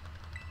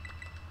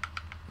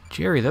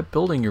 Jerry, that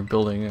building you're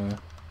building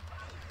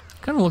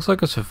kind of looks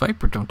like a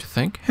Viper, don't you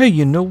think? Hey,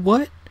 you know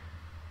what?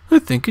 I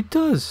think it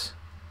does.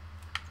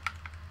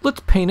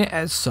 Let's paint it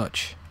as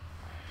such.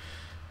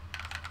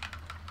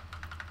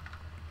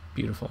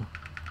 Beautiful.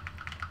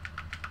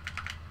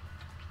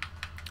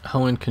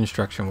 Hoenn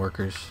construction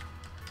workers.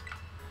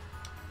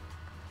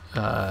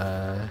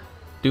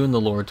 Doing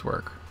the Lord's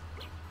work.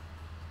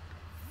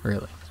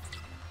 Really.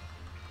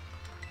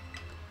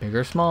 Big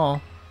or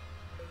small?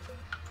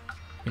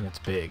 I mean, it's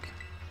big.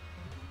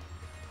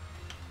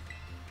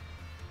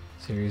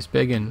 Serious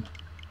biggin'.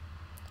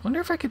 Wonder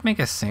if I could make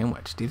a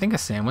sandwich. Do you think a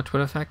sandwich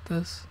would affect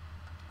this?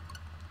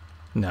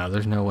 No,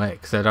 there's no way,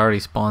 because that already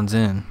spawns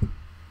in.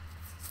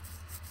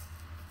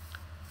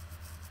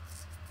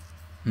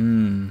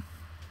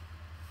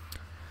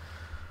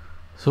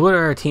 So what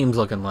are our teams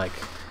looking like?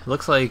 It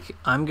looks like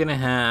I'm going to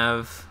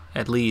have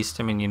at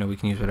least, I mean, you know, we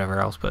can use whatever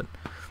else, but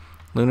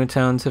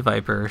Lunatone's a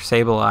Viper,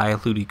 Sableye,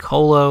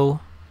 Ludicolo,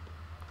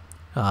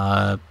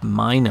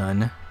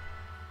 Minun,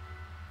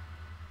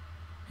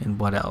 and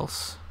what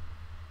else?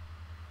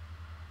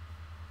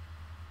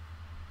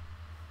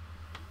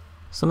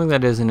 Something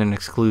that isn't an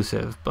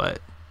exclusive, but...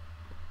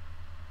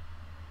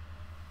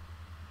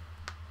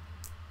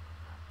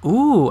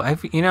 Ooh, I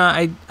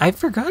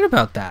forgot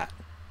about that.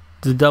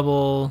 The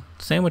double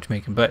sandwich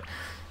making, but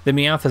the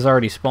Meowth has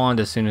already spawned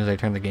as soon as I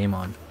turn the game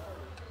on.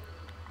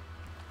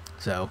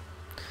 So,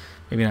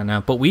 maybe not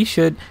now, but we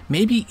should,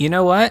 maybe, you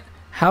know what?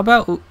 How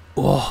about,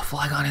 oh,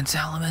 Flygon and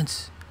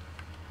Salamence.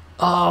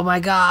 Oh my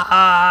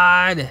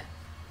god!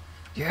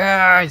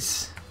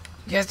 Yes!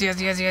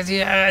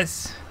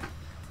 Yes!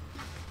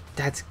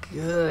 That's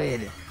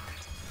good.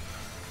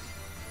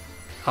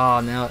 Oh,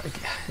 now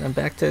I'm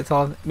back to it's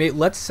all.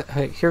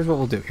 Here's what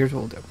we'll do.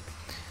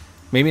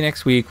 Maybe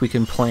next week we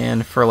can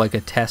plan for like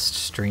a test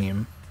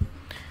stream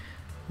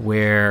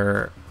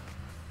where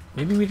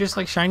maybe we just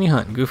like shiny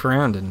hunt and goof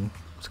around in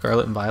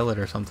Scarlet and Violet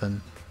or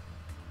something.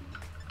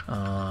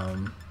 I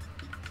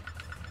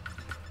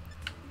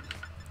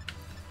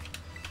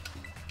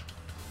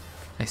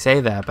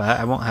say that, but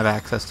I won't have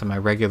access to my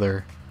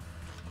regular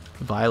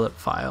Violet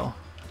file.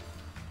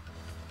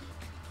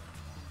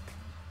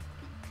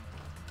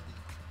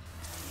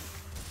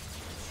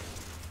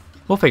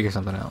 We'll figure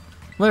something out.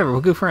 Whatever,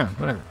 we'll goof around,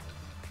 whatever.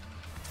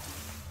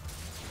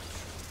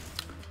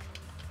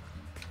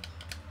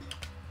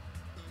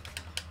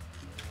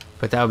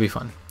 But that would be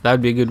fun. That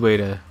would be a good way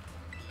to,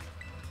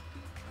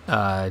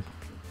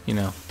 you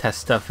know, test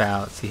stuff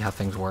out, see how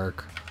things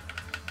work,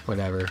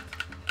 whatever.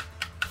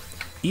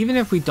 Even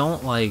if we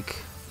don't like...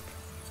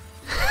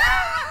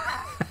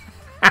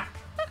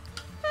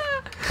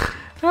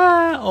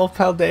 All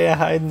Paldea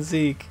hide and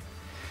seek.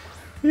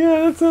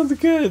 Yeah, that sounds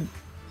good.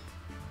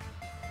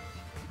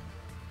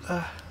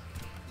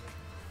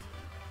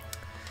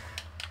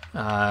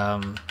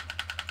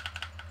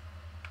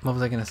 What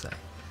was I gonna say?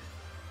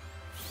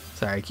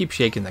 Sorry, I keep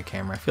shaking the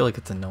camera. I feel like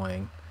it's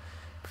annoying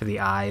for the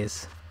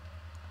eyes.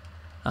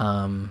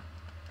 Yeah,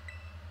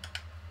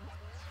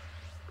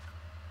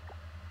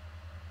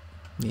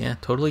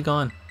 totally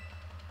gone.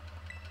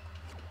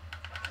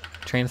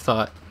 Train of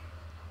thought.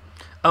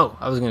 Oh,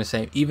 I was gonna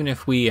say, even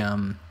if we,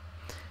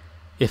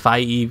 if I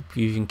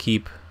even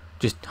keep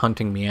just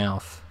hunting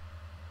Meowth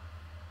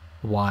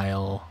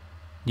while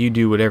you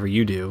do whatever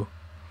you do,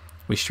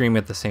 we stream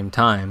at the same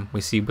time,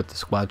 we see what the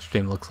squad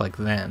stream looks like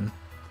then.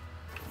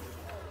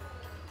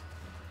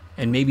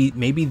 And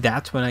maybe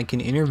that's when I can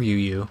interview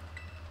you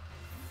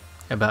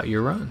about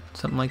your run.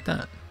 Something like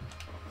that.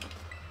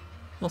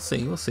 We'll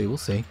see, we'll see, we'll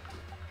see.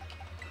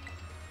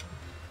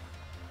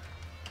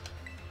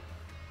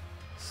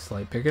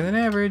 Slight bigger than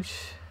average.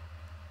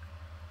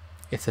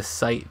 It's a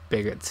sight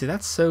bigger. See,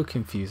 that's so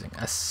confusing.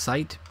 A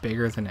sight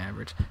bigger than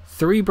average.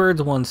 3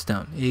 birds, 1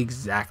 stone.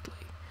 Exactly.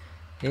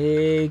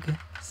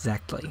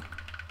 Exactly.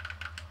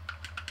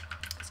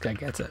 This guy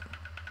gets it.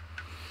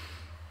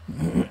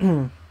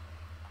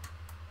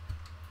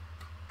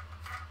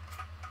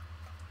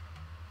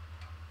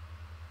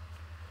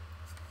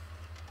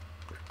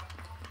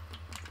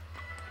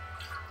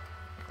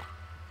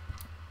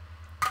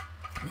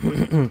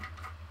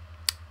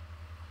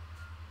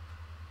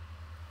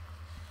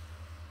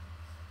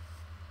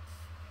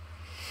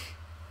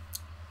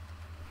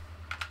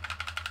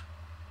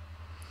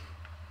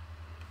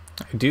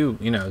 I do,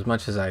 you know, as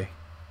much as I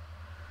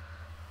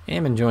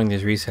am enjoying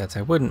these resets,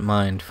 I wouldn't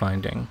mind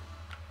finding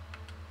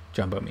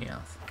Jumbo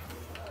Meowth.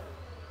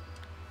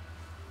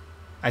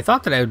 I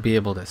thought that I would be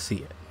able to see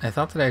it. I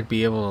thought that I'd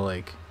be able to,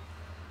 like,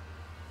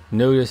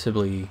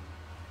 noticeably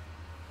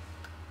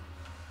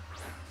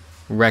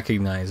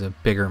recognize a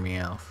bigger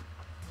Meowth.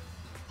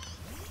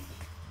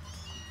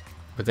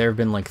 But there have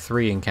been, like,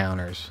 3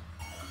 encounters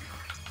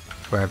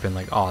where I've been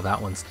like, oh,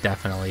 that one's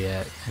definitely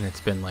it. And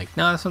it's been like,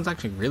 no, this one's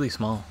actually really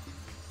small.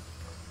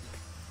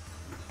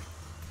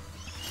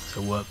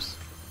 So whoops.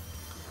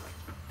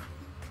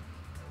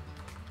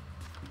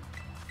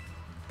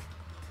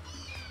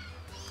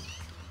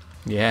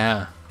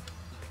 Yeah.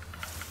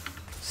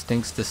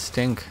 Stinks to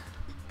stink.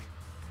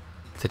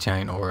 The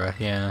giant aura,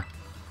 yeah.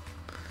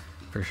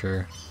 For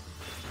sure.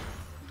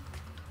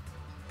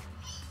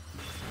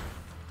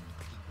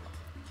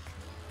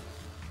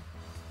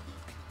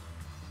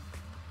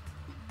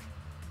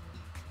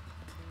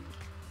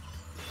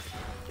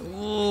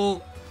 Ooh.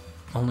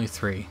 Only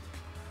 3.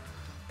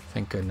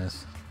 Thank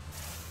goodness.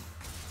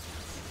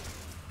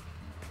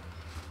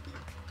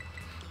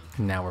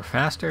 Now we're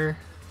faster.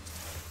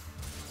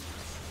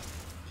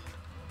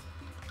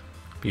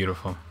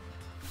 Beautiful.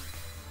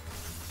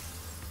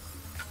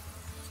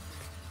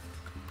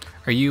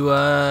 Are you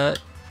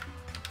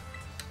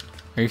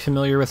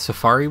familiar with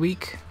Safari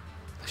Week?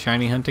 The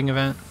shiny hunting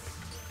event?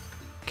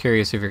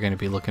 Curious if you're going to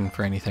be looking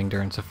for anything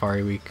during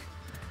Safari Week.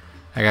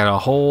 I got a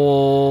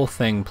whole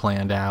thing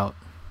planned out.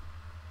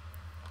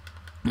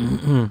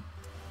 I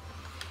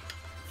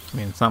mean,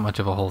 it's not much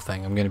of a whole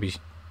thing. I'm going to be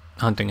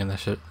hunting in the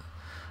shit.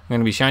 I'm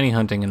going to be shiny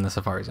hunting in the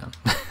Safari Zone.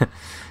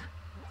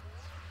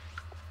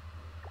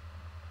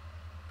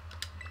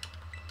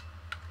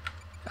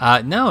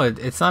 No,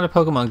 it's not a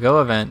Pokemon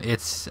Go event.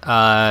 It's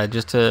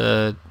just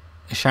a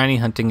shiny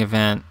hunting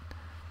event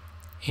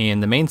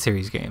in the main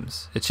series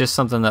games. It's just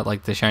something that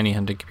like the shiny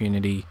hunting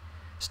community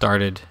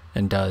started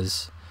and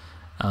does.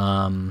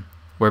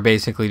 Where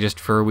basically just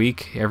for a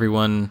week,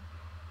 everyone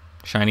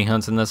shiny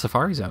hunts in the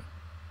Safari Zone.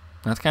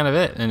 That's kind of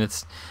it, and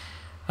it's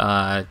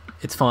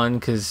fun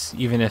because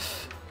even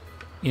if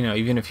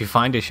you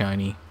find a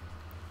shiny,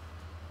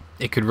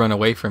 it could run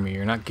away from you.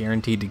 You're not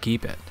guaranteed to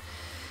keep it.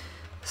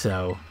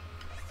 So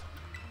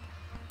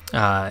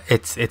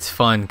it's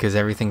fun because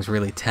everything's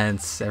really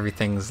tense.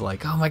 Everything's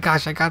like, oh my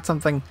gosh, I got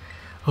something.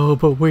 Oh,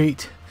 but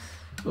wait.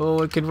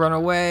 Oh, it could run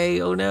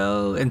away. Oh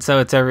no. And so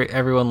it's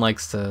everyone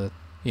likes to,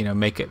 you know,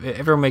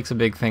 everyone makes a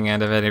big thing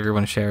out of it.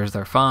 Everyone shares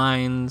their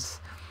finds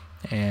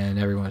and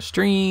everyone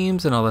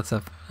streams and all that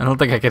stuff. I don't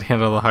think I could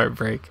handle the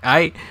heartbreak.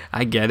 I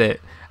get it.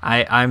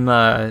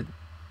 I'm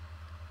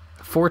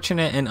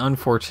fortunate and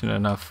unfortunate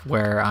enough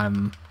where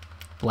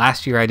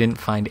last year I didn't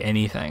find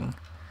anything.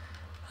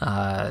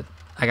 I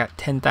got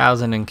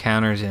 10,000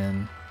 encounters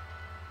in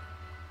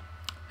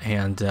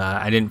and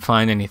I didn't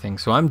find anything,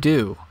 so I'm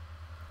due.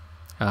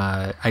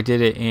 I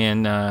did it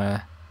in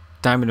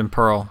Diamond and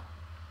Pearl.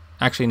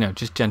 Actually, no,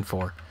 just Gen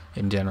 4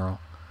 in general.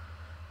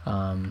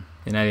 And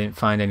I didn't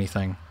find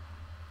anything.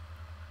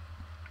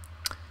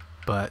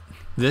 But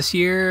this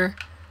year,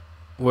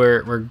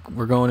 we're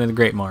going to the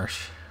Great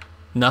Marsh.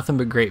 Nothing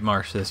but Great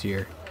Marsh this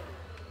year.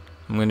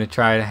 I'm going to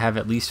try to have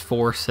at least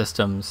 4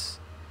 systems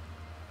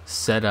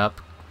set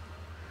up.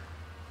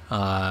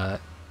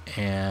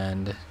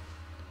 And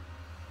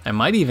I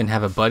might even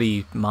have a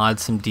buddy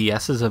mod some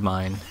DSs of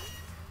mine.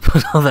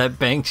 Put all that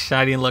bank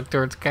shiny and look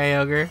towards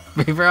Kyogre.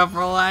 Beaver up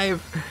for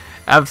life.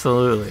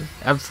 Absolutely.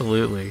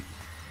 Absolutely.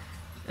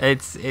 I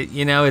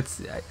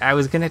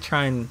was going to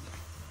try and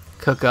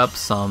cook up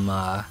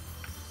some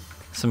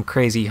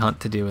crazy hunt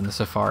to do in the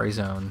Safari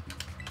Zone.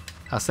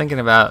 I was thinking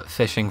about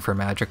fishing for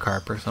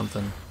Magikarp or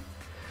something.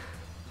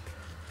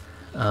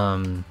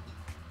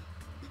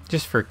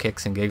 Just for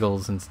kicks and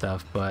giggles and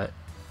stuff, but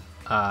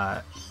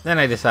then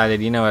I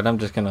decided, you know what, I'm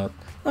just gonna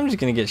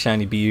get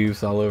shiny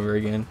Meowths all over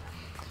again.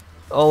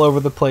 All over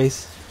the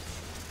place.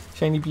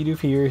 Shiny Meowth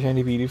here,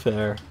 shiny Meowth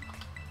there.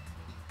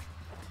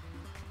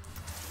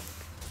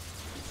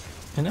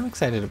 And I'm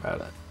excited about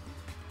it.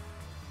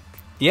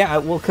 Yeah,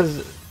 well,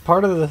 because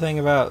part of the thing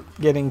about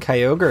getting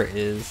Kyogre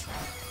is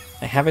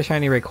I have a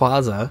shiny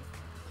Rayquaza.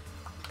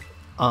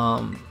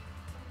 I'm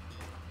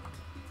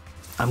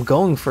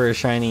going for a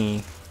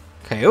shiny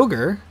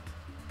Kyogre.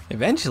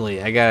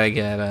 Eventually, I gotta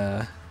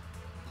get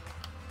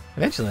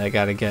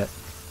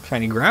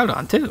shiny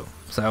Groudon too.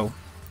 So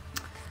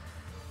I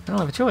don't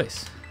have a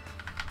choice.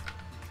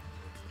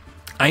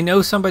 I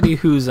know somebody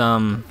who's I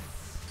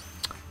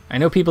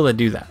know people that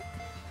do that.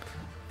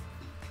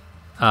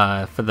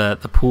 For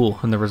the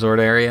pool in the resort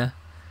area.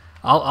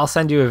 I'll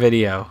send you a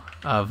video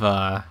of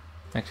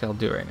actually I'll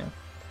do it right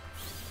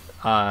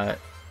now.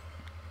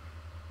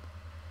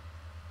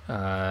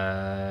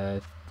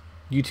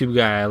 YouTube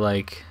guy I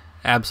like,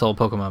 Absol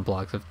Pokemon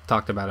blogs. I've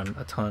talked about him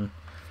a ton.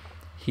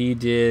 He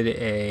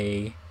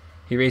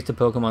raised a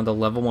Pokemon to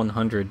level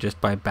 100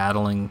 just by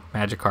battling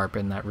Magikarp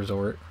in that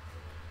resort.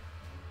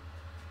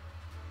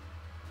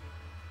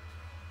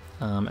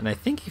 And I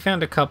think he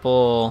found a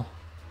couple.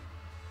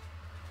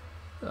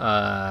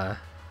 I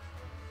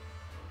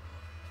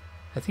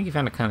think he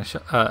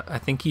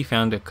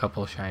found a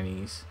couple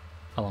shinies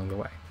along the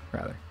way.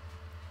 Rather,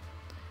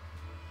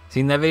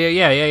 seen that video?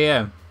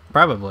 Yeah.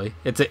 Probably.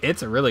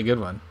 It's a really good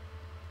one.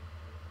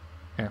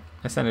 Here,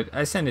 I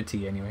send it to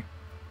you anyway.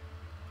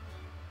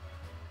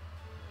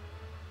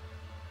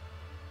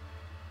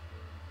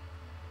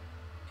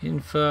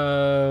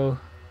 Info.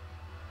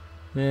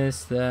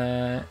 This,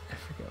 that. I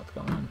forget what's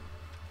going on.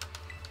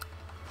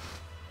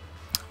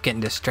 I'm getting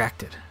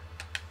distracted.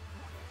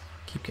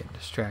 Keep getting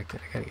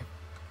distracted. I gotta get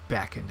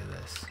back into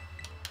this.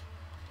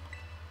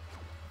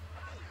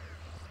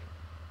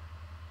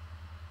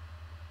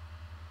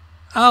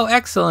 Oh,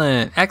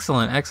 excellent.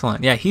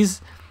 Yeah,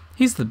 he's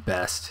the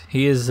best.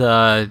 He is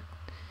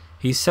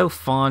he's so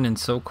fun and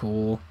so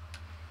cool.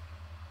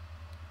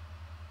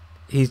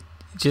 He's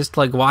just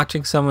like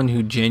watching someone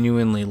who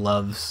genuinely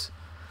loves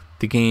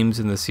the games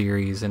and the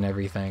series and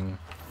everything.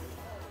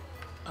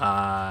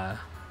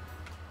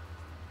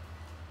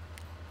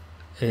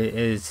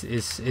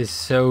 Is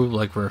so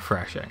like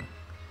refreshing.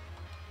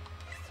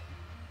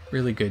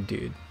 Really good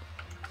dude.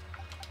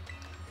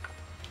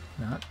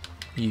 Not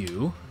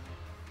you.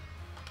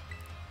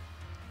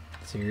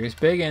 Serious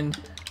biggin.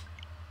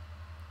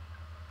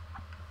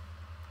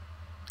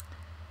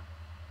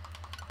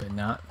 But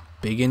not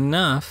big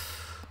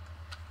enough.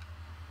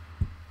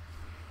 I'm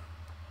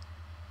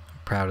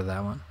proud of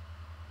that one.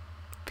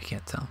 If you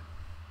can't tell.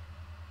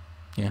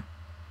 Yeah.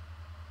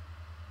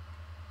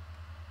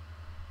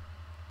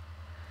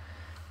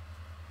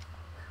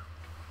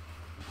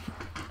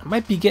 I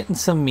might be getting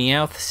some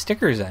Meowth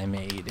stickers I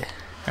made.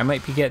 Is what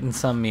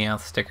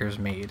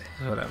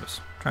I was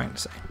trying to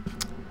say.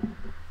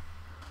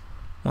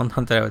 One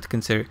hunt that I would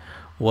consider.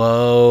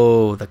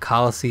 Whoa, the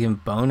Coliseum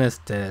bonus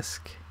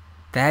disc.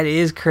 That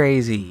is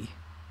crazy.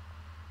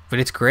 But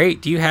it's great.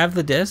 Do you have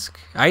the disc?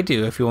 I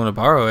do, if you want to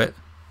borrow it.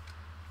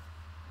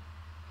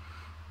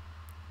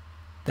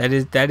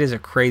 That is a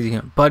crazy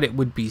hunt, but it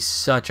would be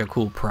such a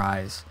cool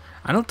prize.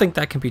 I don't think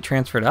that can be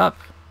transferred up.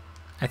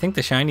 I think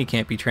the shiny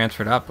can't be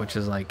transferred up, which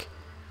is like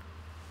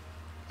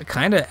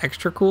kind of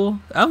extra cool.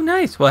 Oh,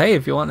 nice. Well, hey,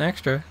 if you want an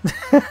extra.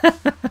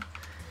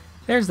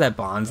 There's that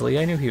Bonsley.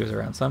 I knew he was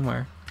around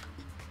somewhere.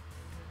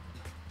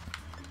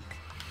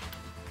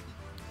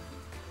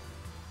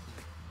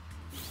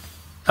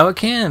 Oh, it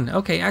can.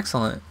 Okay,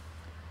 excellent.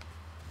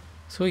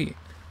 Sweet.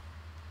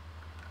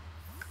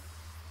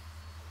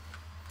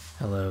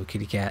 Hello,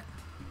 kitty cat.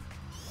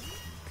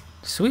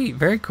 Sweet.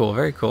 Very cool.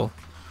 Very cool.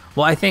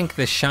 Well, I think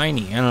the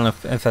shiny, I don't know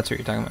if that's what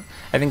you're talking about.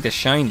 I think the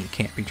shiny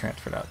can't be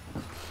transferred up.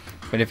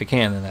 But if it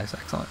can, then that's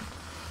excellent.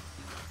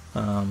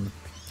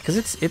 Because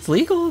it's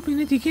legal. I mean,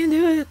 if you can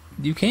do it,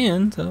 you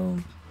can. So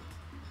it'd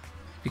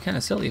be kind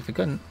of silly if it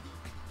couldn't.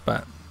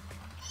 But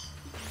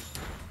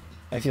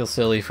I feel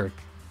silly for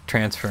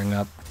transferring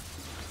up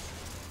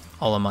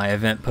all of my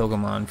event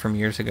Pokemon from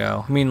years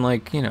ago. I mean,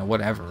 like, you know,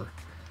 whatever.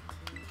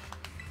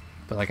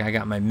 But like, I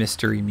got my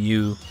Mystery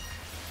Mew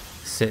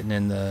sitting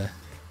in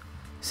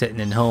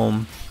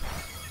home.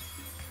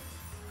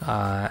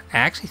 I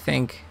actually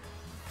think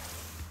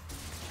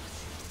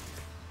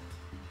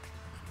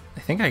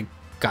I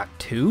got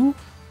 2.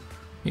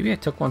 Maybe I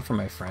took one from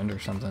my friend or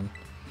something.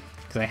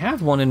 Because I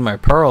have one in my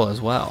Pearl as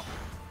well.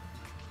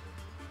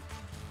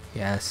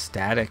 Yeah,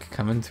 static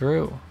coming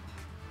through.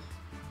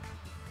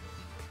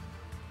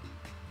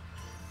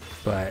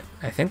 But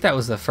I think that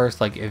was the first,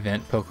 like,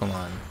 event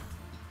Pokemon.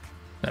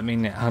 I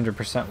mean,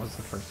 100% was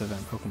the first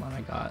event Pokemon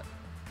I got.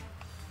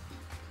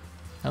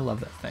 I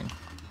love that thing.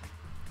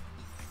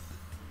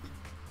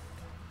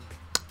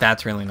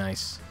 That's really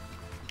nice.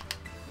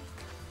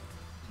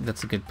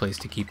 That's a good place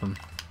to keep them.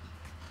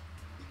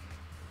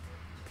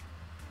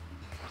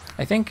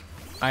 I think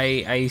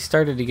I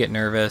started to get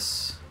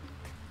nervous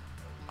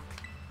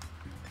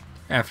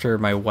after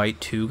my White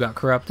 2 got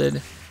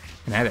corrupted.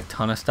 And I had a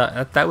ton of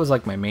stuff. That was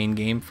like my main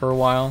game for a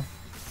while.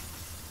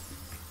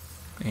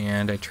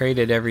 And I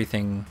traded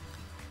everything.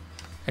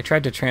 I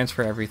tried to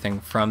transfer everything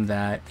from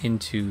that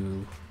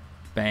into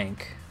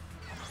Bank.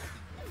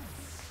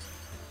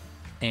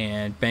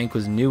 And Bank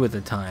was new at the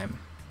time.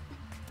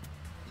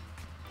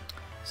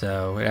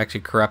 So it actually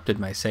corrupted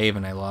my save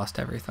and I lost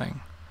everything.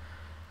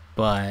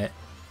 But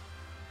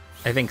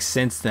I think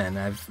since then,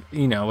 I've,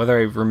 you know, whether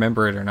I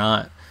remember it or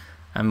not,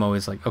 I'm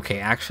always like, okay,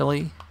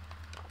 actually,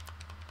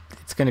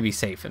 it's going to be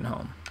safe in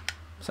home.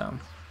 So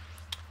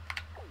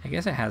I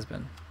guess it has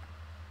been.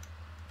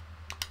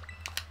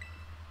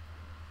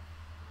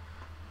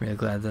 Really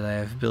glad that I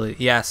have ability.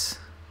 Yes,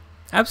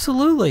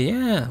 absolutely.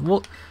 Yeah.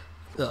 Well,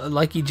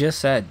 like you just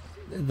said,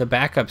 the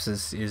backups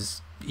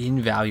is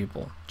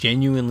invaluable,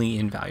 genuinely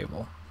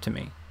invaluable to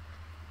me.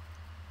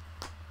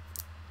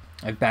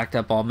 I've backed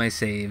up all my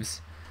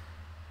saves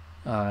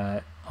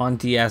on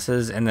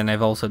DS's, and then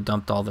I've also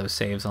dumped all those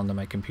saves onto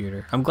my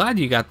computer. I'm glad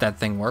you got that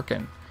thing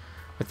working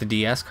with the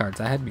DS cards.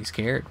 I had me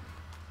scared.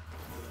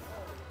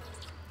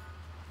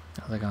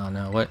 I was like, oh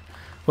no,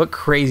 what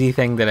crazy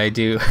thing did I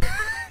do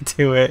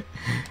to it?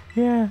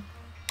 Yeah.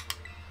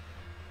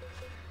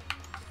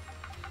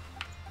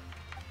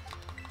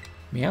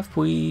 Meowth,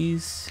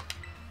 please.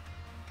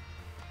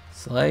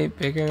 Slight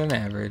bigger than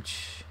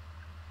average.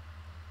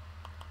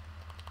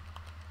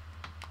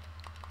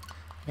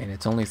 And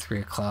it's only 3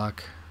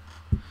 o'clock.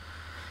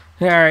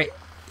 Alright.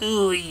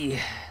 Ooh,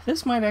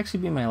 this might actually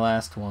be my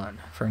last one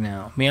for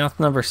now. Meowth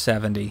number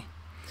 70.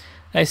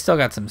 I still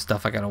got some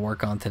stuff I gotta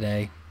work on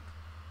today.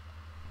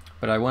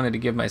 But I wanted to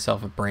give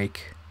myself a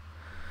break.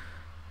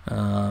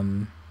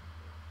 Got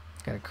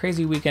a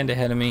crazy weekend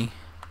ahead of me.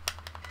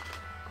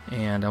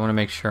 And I want to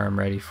make sure I'm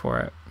ready for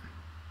it.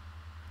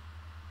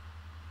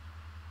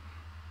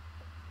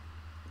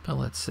 But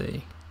let's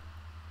see.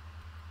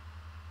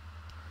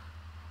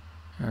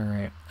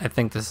 Alright, I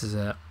think this is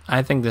it.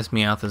 I think this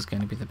Meowth is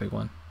going to be the big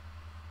one.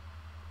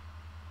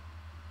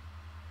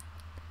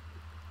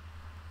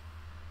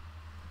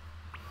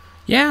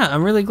 Yeah,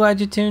 I'm really glad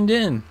you tuned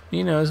in.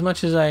 You know, as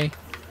much as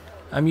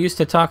I'm used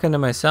to talking to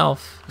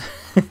myself,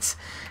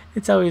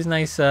 it's always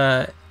nice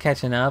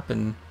catching up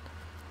and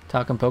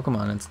talking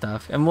Pokemon and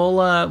stuff. And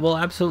we'll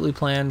absolutely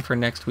plan for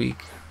next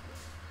week.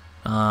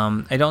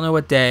 I don't know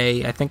what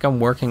day. I think I'm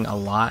working a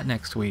lot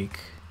next week.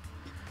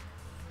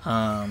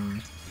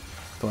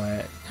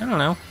 But I don't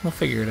know. We'll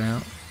figure it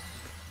out.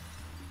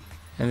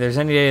 And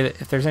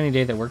if there's any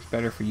day that works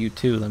better for you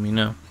too, let me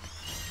know.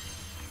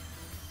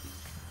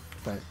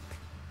 But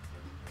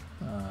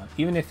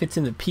even if it's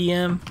in the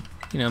PM,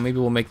 you know, maybe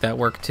we'll make that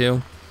work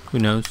too. Who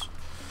knows?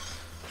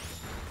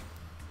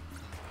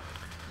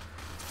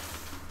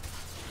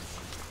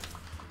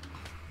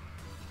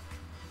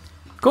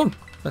 Cool.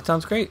 That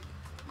sounds great.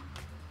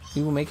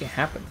 We will make it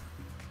happen.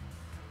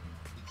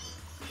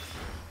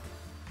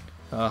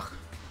 Ugh.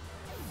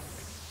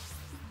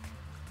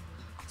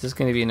 Is this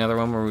going to be another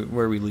one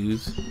where we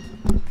lose?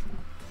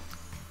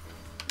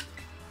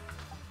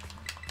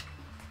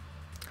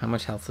 How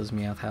much health does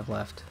Meowth have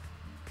left?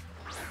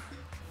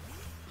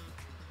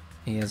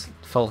 He has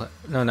full...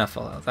 No, not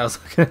full health. I was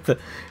looking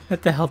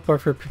at the health bar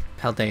for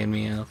Paldean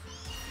Meowth.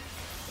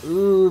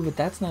 Ooh, but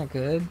that's not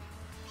good.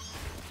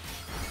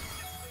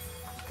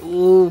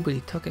 Ooh, but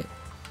he took it.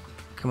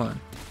 Come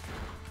on.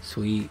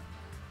 Sweet.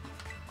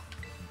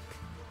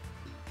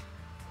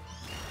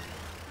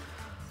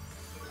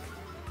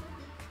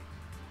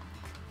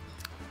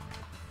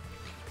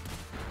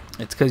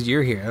 It's because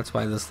you're here. That's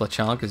why this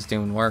Lechonk is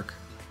doing work.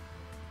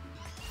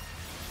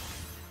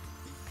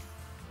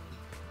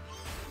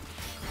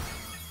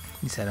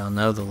 He said, oh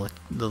no, the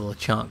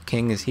Lechonk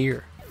King is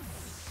here.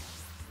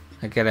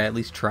 I gotta at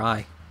least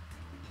try.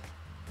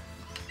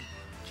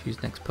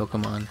 Choose next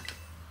Pokemon.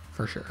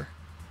 For sure.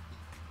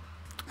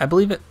 I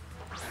believe it.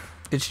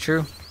 It's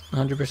true.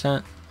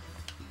 100%.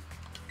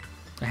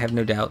 I have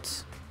no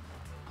doubts.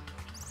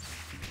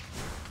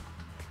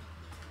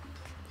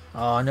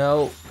 Oh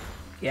no.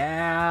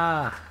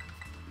 Yeah.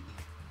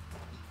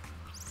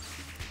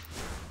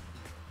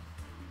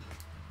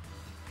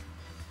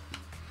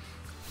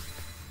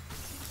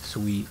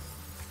 Sweet.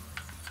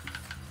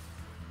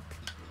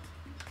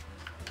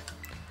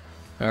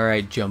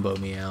 Alright, Jumbo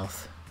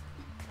Meowth.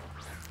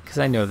 Because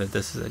I know that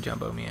this is a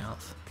Jumbo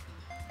Meowth.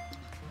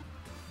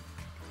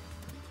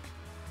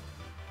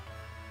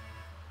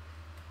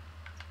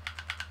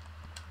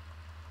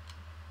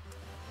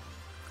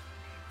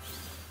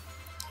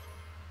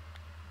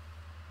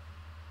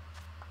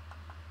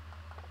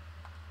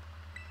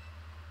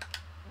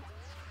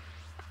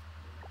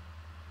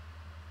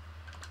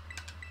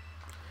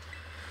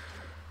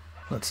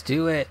 Let's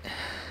do it.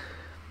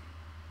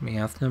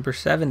 Meowth number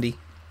 70.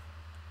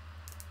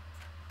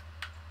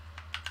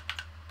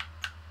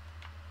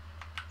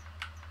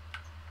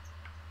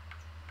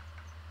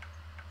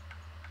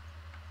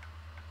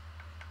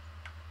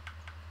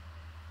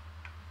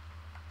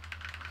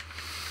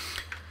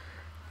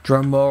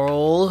 Drum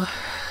roll.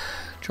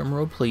 Drum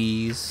roll,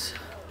 please.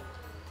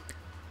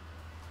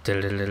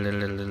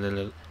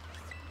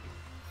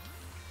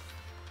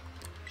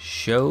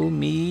 Show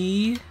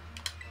me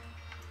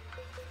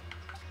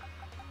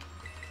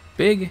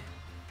big.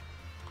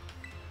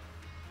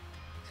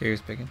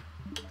 Serious picking.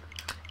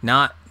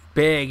 Not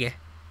big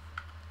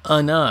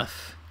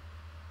enough.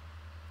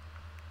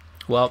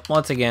 Well,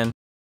 once again,